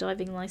scuba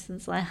diving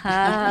license I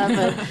have?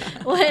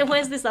 And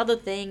where's this other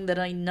thing that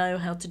I know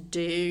how to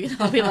do?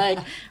 And I'll be like,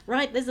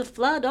 right, there's a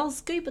flood. I'll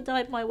scuba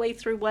dive my way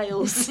through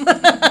Wales.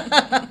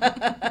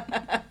 I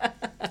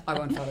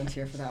won't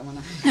volunteer for that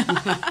one.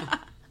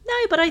 No,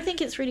 but I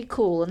think it's really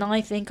cool, and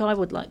I think I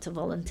would like to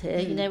volunteer.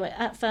 You know,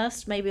 at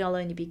first, maybe I'll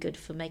only be good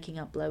for making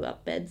up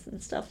blow-up beds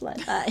and stuff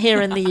like that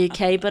here in the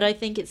UK, but I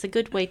think it's a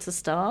good way to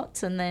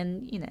start, and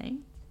then, you know,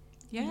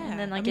 Yeah, and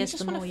then I mean, guess you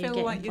just the wanna more you feel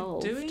get like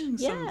involved. you're doing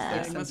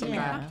Yeah, something when something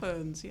yeah.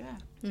 happens. Yeah.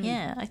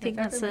 Yeah, I think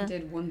if that's everyone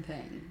did one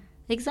thing,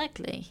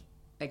 exactly.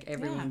 like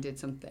everyone Yeah. did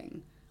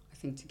something, I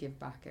think to give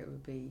back it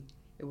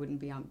wouldn't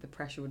be on, the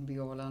pressure wouldn't be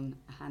all on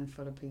a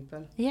handful of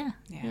people. Yeah.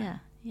 No, I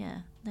Yeah,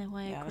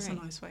 that's a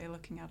agree. nice way of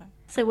looking at it.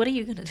 So what are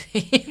you going to do?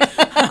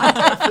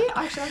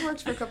 Actually, I've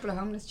worked for a couple of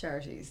homeless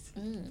charities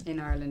in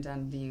Ireland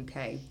and the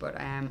UK,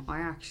 but I'm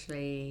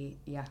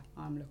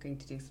looking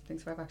to do something.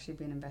 So I've actually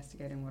been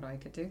investigating what I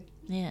could do,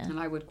 Yeah. and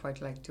I would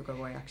quite like to go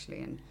away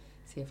actually and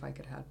see if I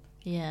could help.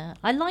 Yeah,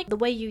 I like the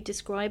way you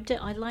described it.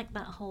 I like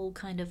that whole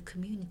kind of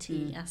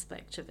community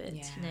aspect of it.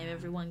 You know, Yeah.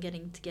 everyone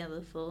getting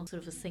together for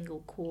sort of a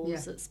single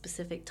cause at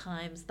specific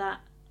times.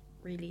 That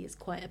really is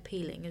quite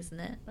appealing, isn't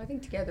it? I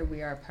think together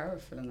we are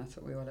powerful, and that's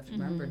what we all have to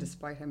remember.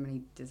 Despite how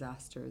many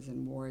disasters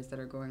and wars that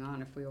are going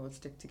on, if we all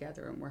stick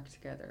together and work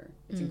together,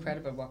 it's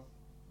incredible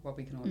what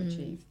we can all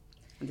achieve.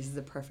 And this is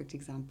a perfect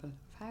example of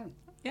how.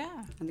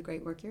 Yeah. and the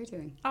great work you're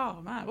doing. Oh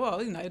man,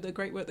 well, you know, the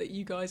great work that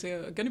you guys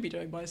are going to be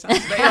doing by the sounds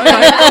of it.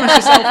 I promise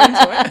yourself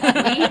into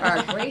it. We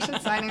are great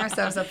at signing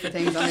ourselves up for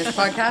things on this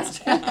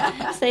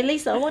podcast. So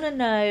Lisa, I want to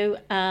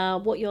know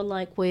what you're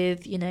like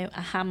with, you know,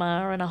 a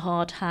hammer and a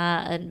hard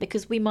hat, and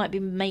because we might be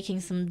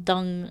making some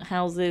dung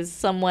houses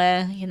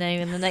somewhere, you know,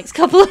 in the next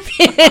couple of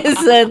years,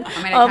 and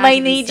I may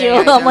need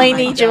your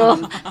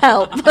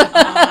help.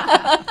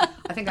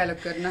 I think I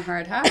look good in a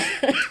hard hat,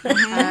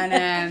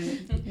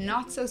 and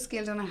not so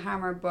skilled on a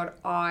hammer, but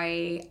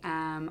I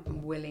am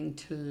willing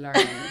to learn.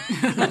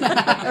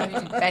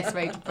 Best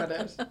way to put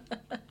it.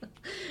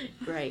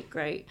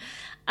 Great.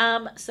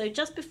 So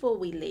just before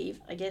we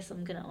leave, I guess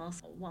I'm going to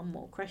ask one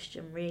more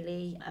question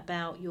really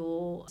about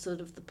your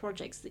sort of the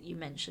projects that you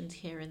mentioned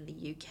here in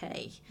the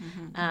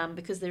UK,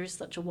 because there is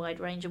such a wide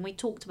range, and we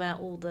talked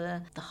about all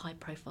the high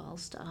profile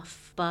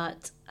stuff,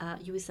 but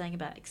you were saying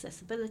about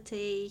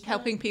accessibility,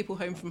 helping people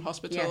home from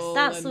hospital, yes,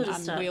 that sort of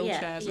and stuff.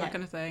 wheelchairs, that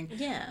kind of thing.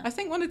 Yeah. I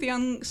think one of the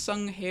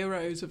unsung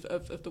heroes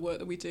of the work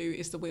that we do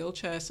is the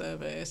wheelchair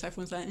service.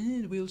 Everyone's like,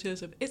 the wheelchair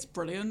service, it's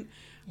brilliant.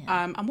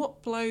 Yeah. And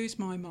what blows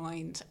my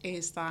mind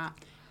is that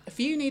if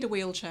you need a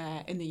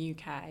wheelchair in the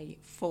UK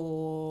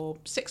for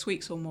 6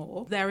 weeks or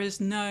more, there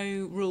is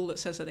no rule that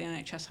says that the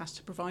NHS has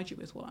to provide you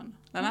with one.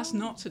 And that's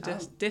not to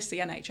diss the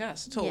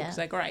NHS at all, because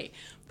they're great.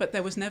 But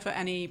there was never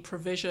any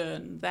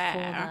provision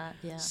there.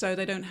 So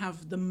they don't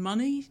have the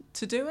money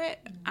to do it.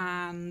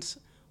 And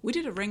we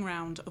did a ring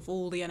round of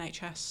all the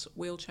NHS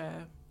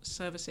wheelchair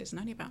services,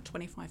 and only about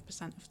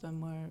 25% of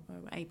them were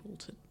able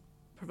to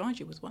provide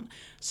you with one.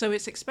 So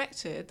it's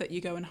expected that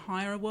you go and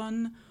hire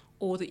one,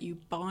 or that you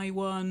buy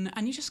one,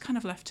 and you're just kind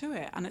of left to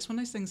it. And it's one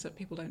of those things that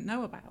people don't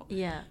know about.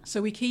 Yeah. So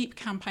we keep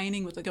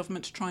campaigning with the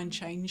government to try and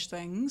change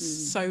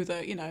things so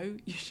that, you know,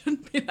 you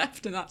shouldn't be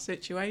left in that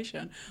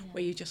situation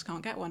where you just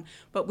can't get one.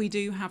 But we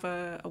do have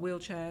a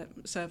wheelchair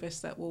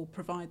service that will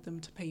provide them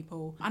to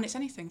people. And it's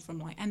anything from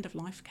like end of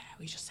life care,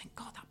 where you just think,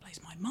 God, that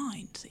blows my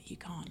mind that you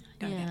can't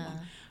go get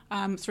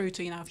one. Through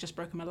to, you know, I've just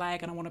broken my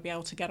leg and I want to be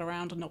able to get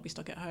around and not be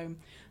stuck at home.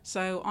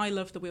 So I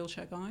love the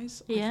wheelchair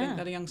guys. I think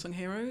they're the unsung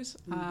heroes.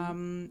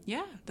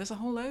 There's a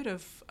whole load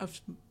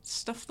of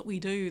stuff that we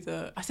do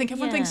that I think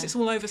everyone thinks it's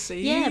all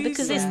overseas. Yeah,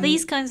 because it's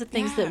these kinds of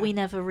things that we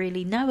never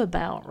really know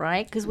about,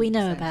 right? Because we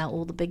know about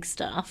all the big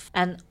stuff.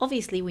 And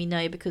obviously we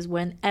know because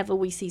whenever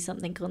we see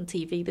something on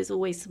TV, there's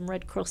always some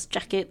Red Cross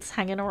jackets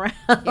hanging around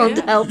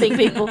helping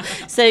people.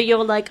 So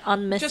you're like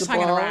unmissable. Just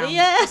hanging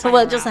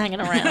around. Just hanging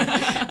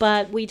around.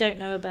 But we don't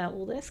know about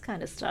all this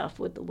kind of stuff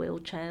with the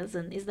wheelchairs.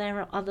 And is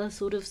there other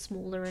sort of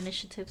smaller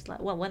initiatives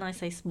like, well, when I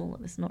say small,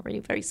 it's not really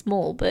very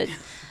small, but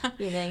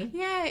you know.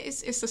 Yeah,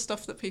 it's the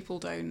stuff that people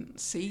don't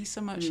see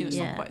so much. You know, it's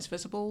not quite as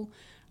visible.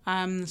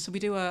 So we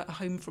do a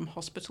home from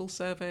hospital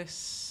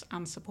service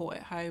and support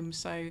at home.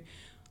 So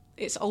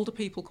it's older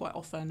people quite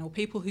often, or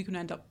people who can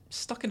end up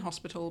stuck in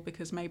hospital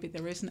because maybe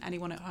there isn't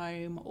anyone at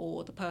home,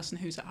 or the person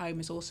who's at home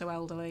is also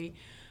elderly,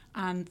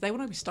 and they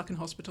want to be stuck in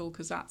hospital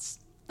because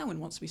no one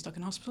wants to be stuck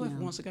in hospital.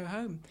 Everyone wants to go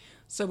home.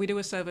 So we do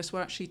a service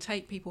where actually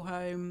take people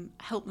home,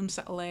 help them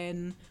settle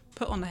in,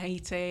 put on the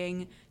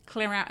heating,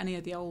 clear out any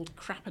of the old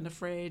crap in the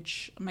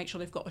fridge, make sure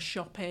they've got a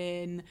shop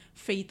in,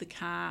 feed the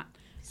cat.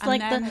 It's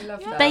like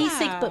the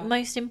basic but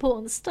most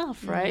important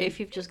stuff, right? If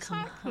you've just come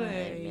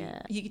home.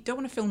 You don't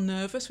want to feel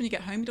nervous when you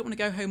get home. You don't want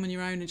to go home on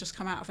your own and just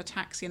come out of a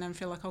taxi and then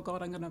feel like, oh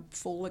God, I'm going to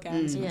fall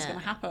again. Something's going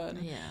to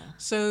happen.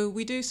 So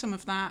we do some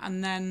of that,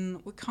 and then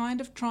we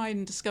kind of try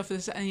and discover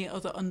if there's any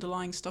other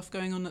underlying stuff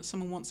going on that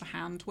someone wants a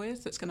hand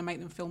with that's going to make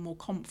them feel more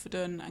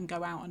confident and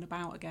go out and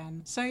about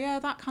again. So yeah,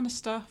 that kind of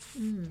stuff.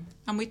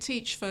 And we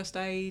teach first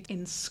aid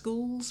in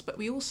schools, but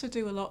we also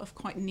do a lot of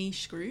quite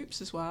niche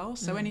groups as well.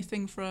 So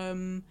anything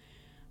from,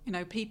 you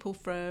know, people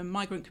from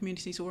migrant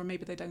communities, or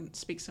maybe they don't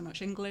speak so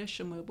much English,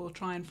 and we'll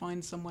try and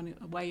find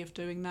a way of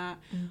doing that.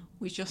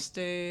 We just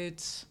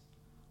did,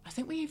 I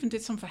think we even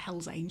did some for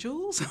Hell's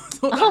Angels. I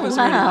thought that was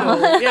really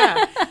cool.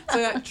 Yeah.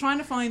 So trying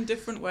to find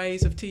different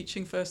ways of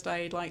teaching first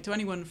aid, like to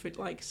anyone, for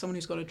like someone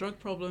who's got a drug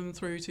problem,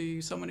 through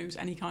to someone who's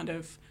any kind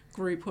of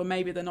group where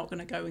maybe they're not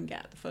going to go and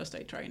get the first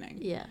aid training.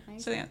 Yeah.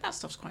 So yeah, that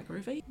stuff's quite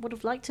groovy. Would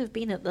have liked to have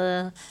been at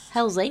the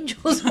Hell's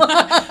Angels one.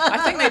 I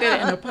think they did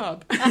it in a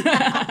pub.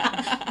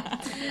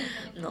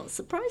 Not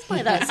surprised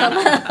by that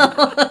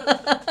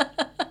somehow.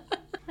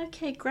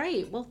 Okay,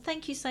 great. Well,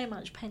 thank you so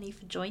much, Penny,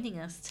 for joining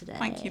us today.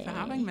 Thank you for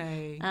having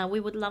me.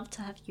 We would love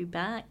to have you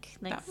back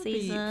next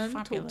season.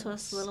 Talk to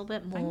us a little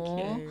bit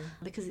more.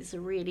 Because it's a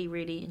really,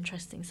 really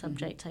interesting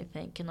subject, I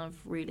think, and I've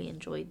really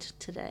enjoyed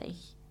today.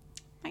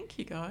 Thank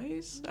you,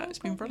 guys. It's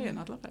been brilliant.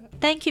 I'd love it.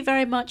 Thank you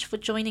very much for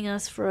joining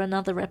us for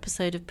another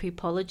episode of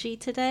Poopology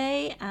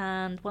today.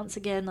 And once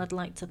again, I'd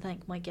like to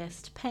thank my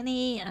guest,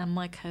 Penny, and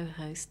my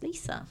co-host,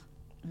 Lisa.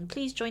 And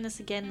please join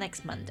us again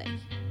next Monday.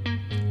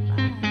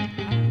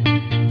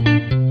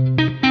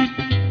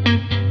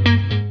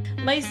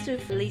 most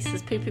of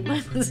Lisa's poopy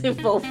moments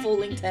involve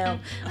falling down,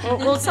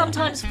 or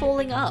sometimes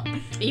falling up,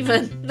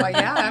 even. But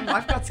yeah,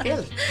 I've got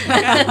skill.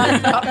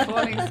 I've got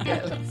falling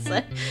skill.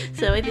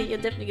 So I think you're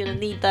definitely going to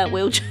need that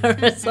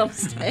wheelchair at some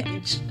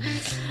stage.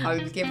 I'll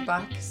give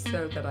back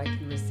so that I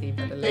can receive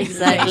at a later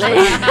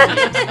Exactly.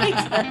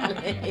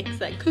 stage.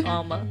 Exactly.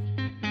 Karma.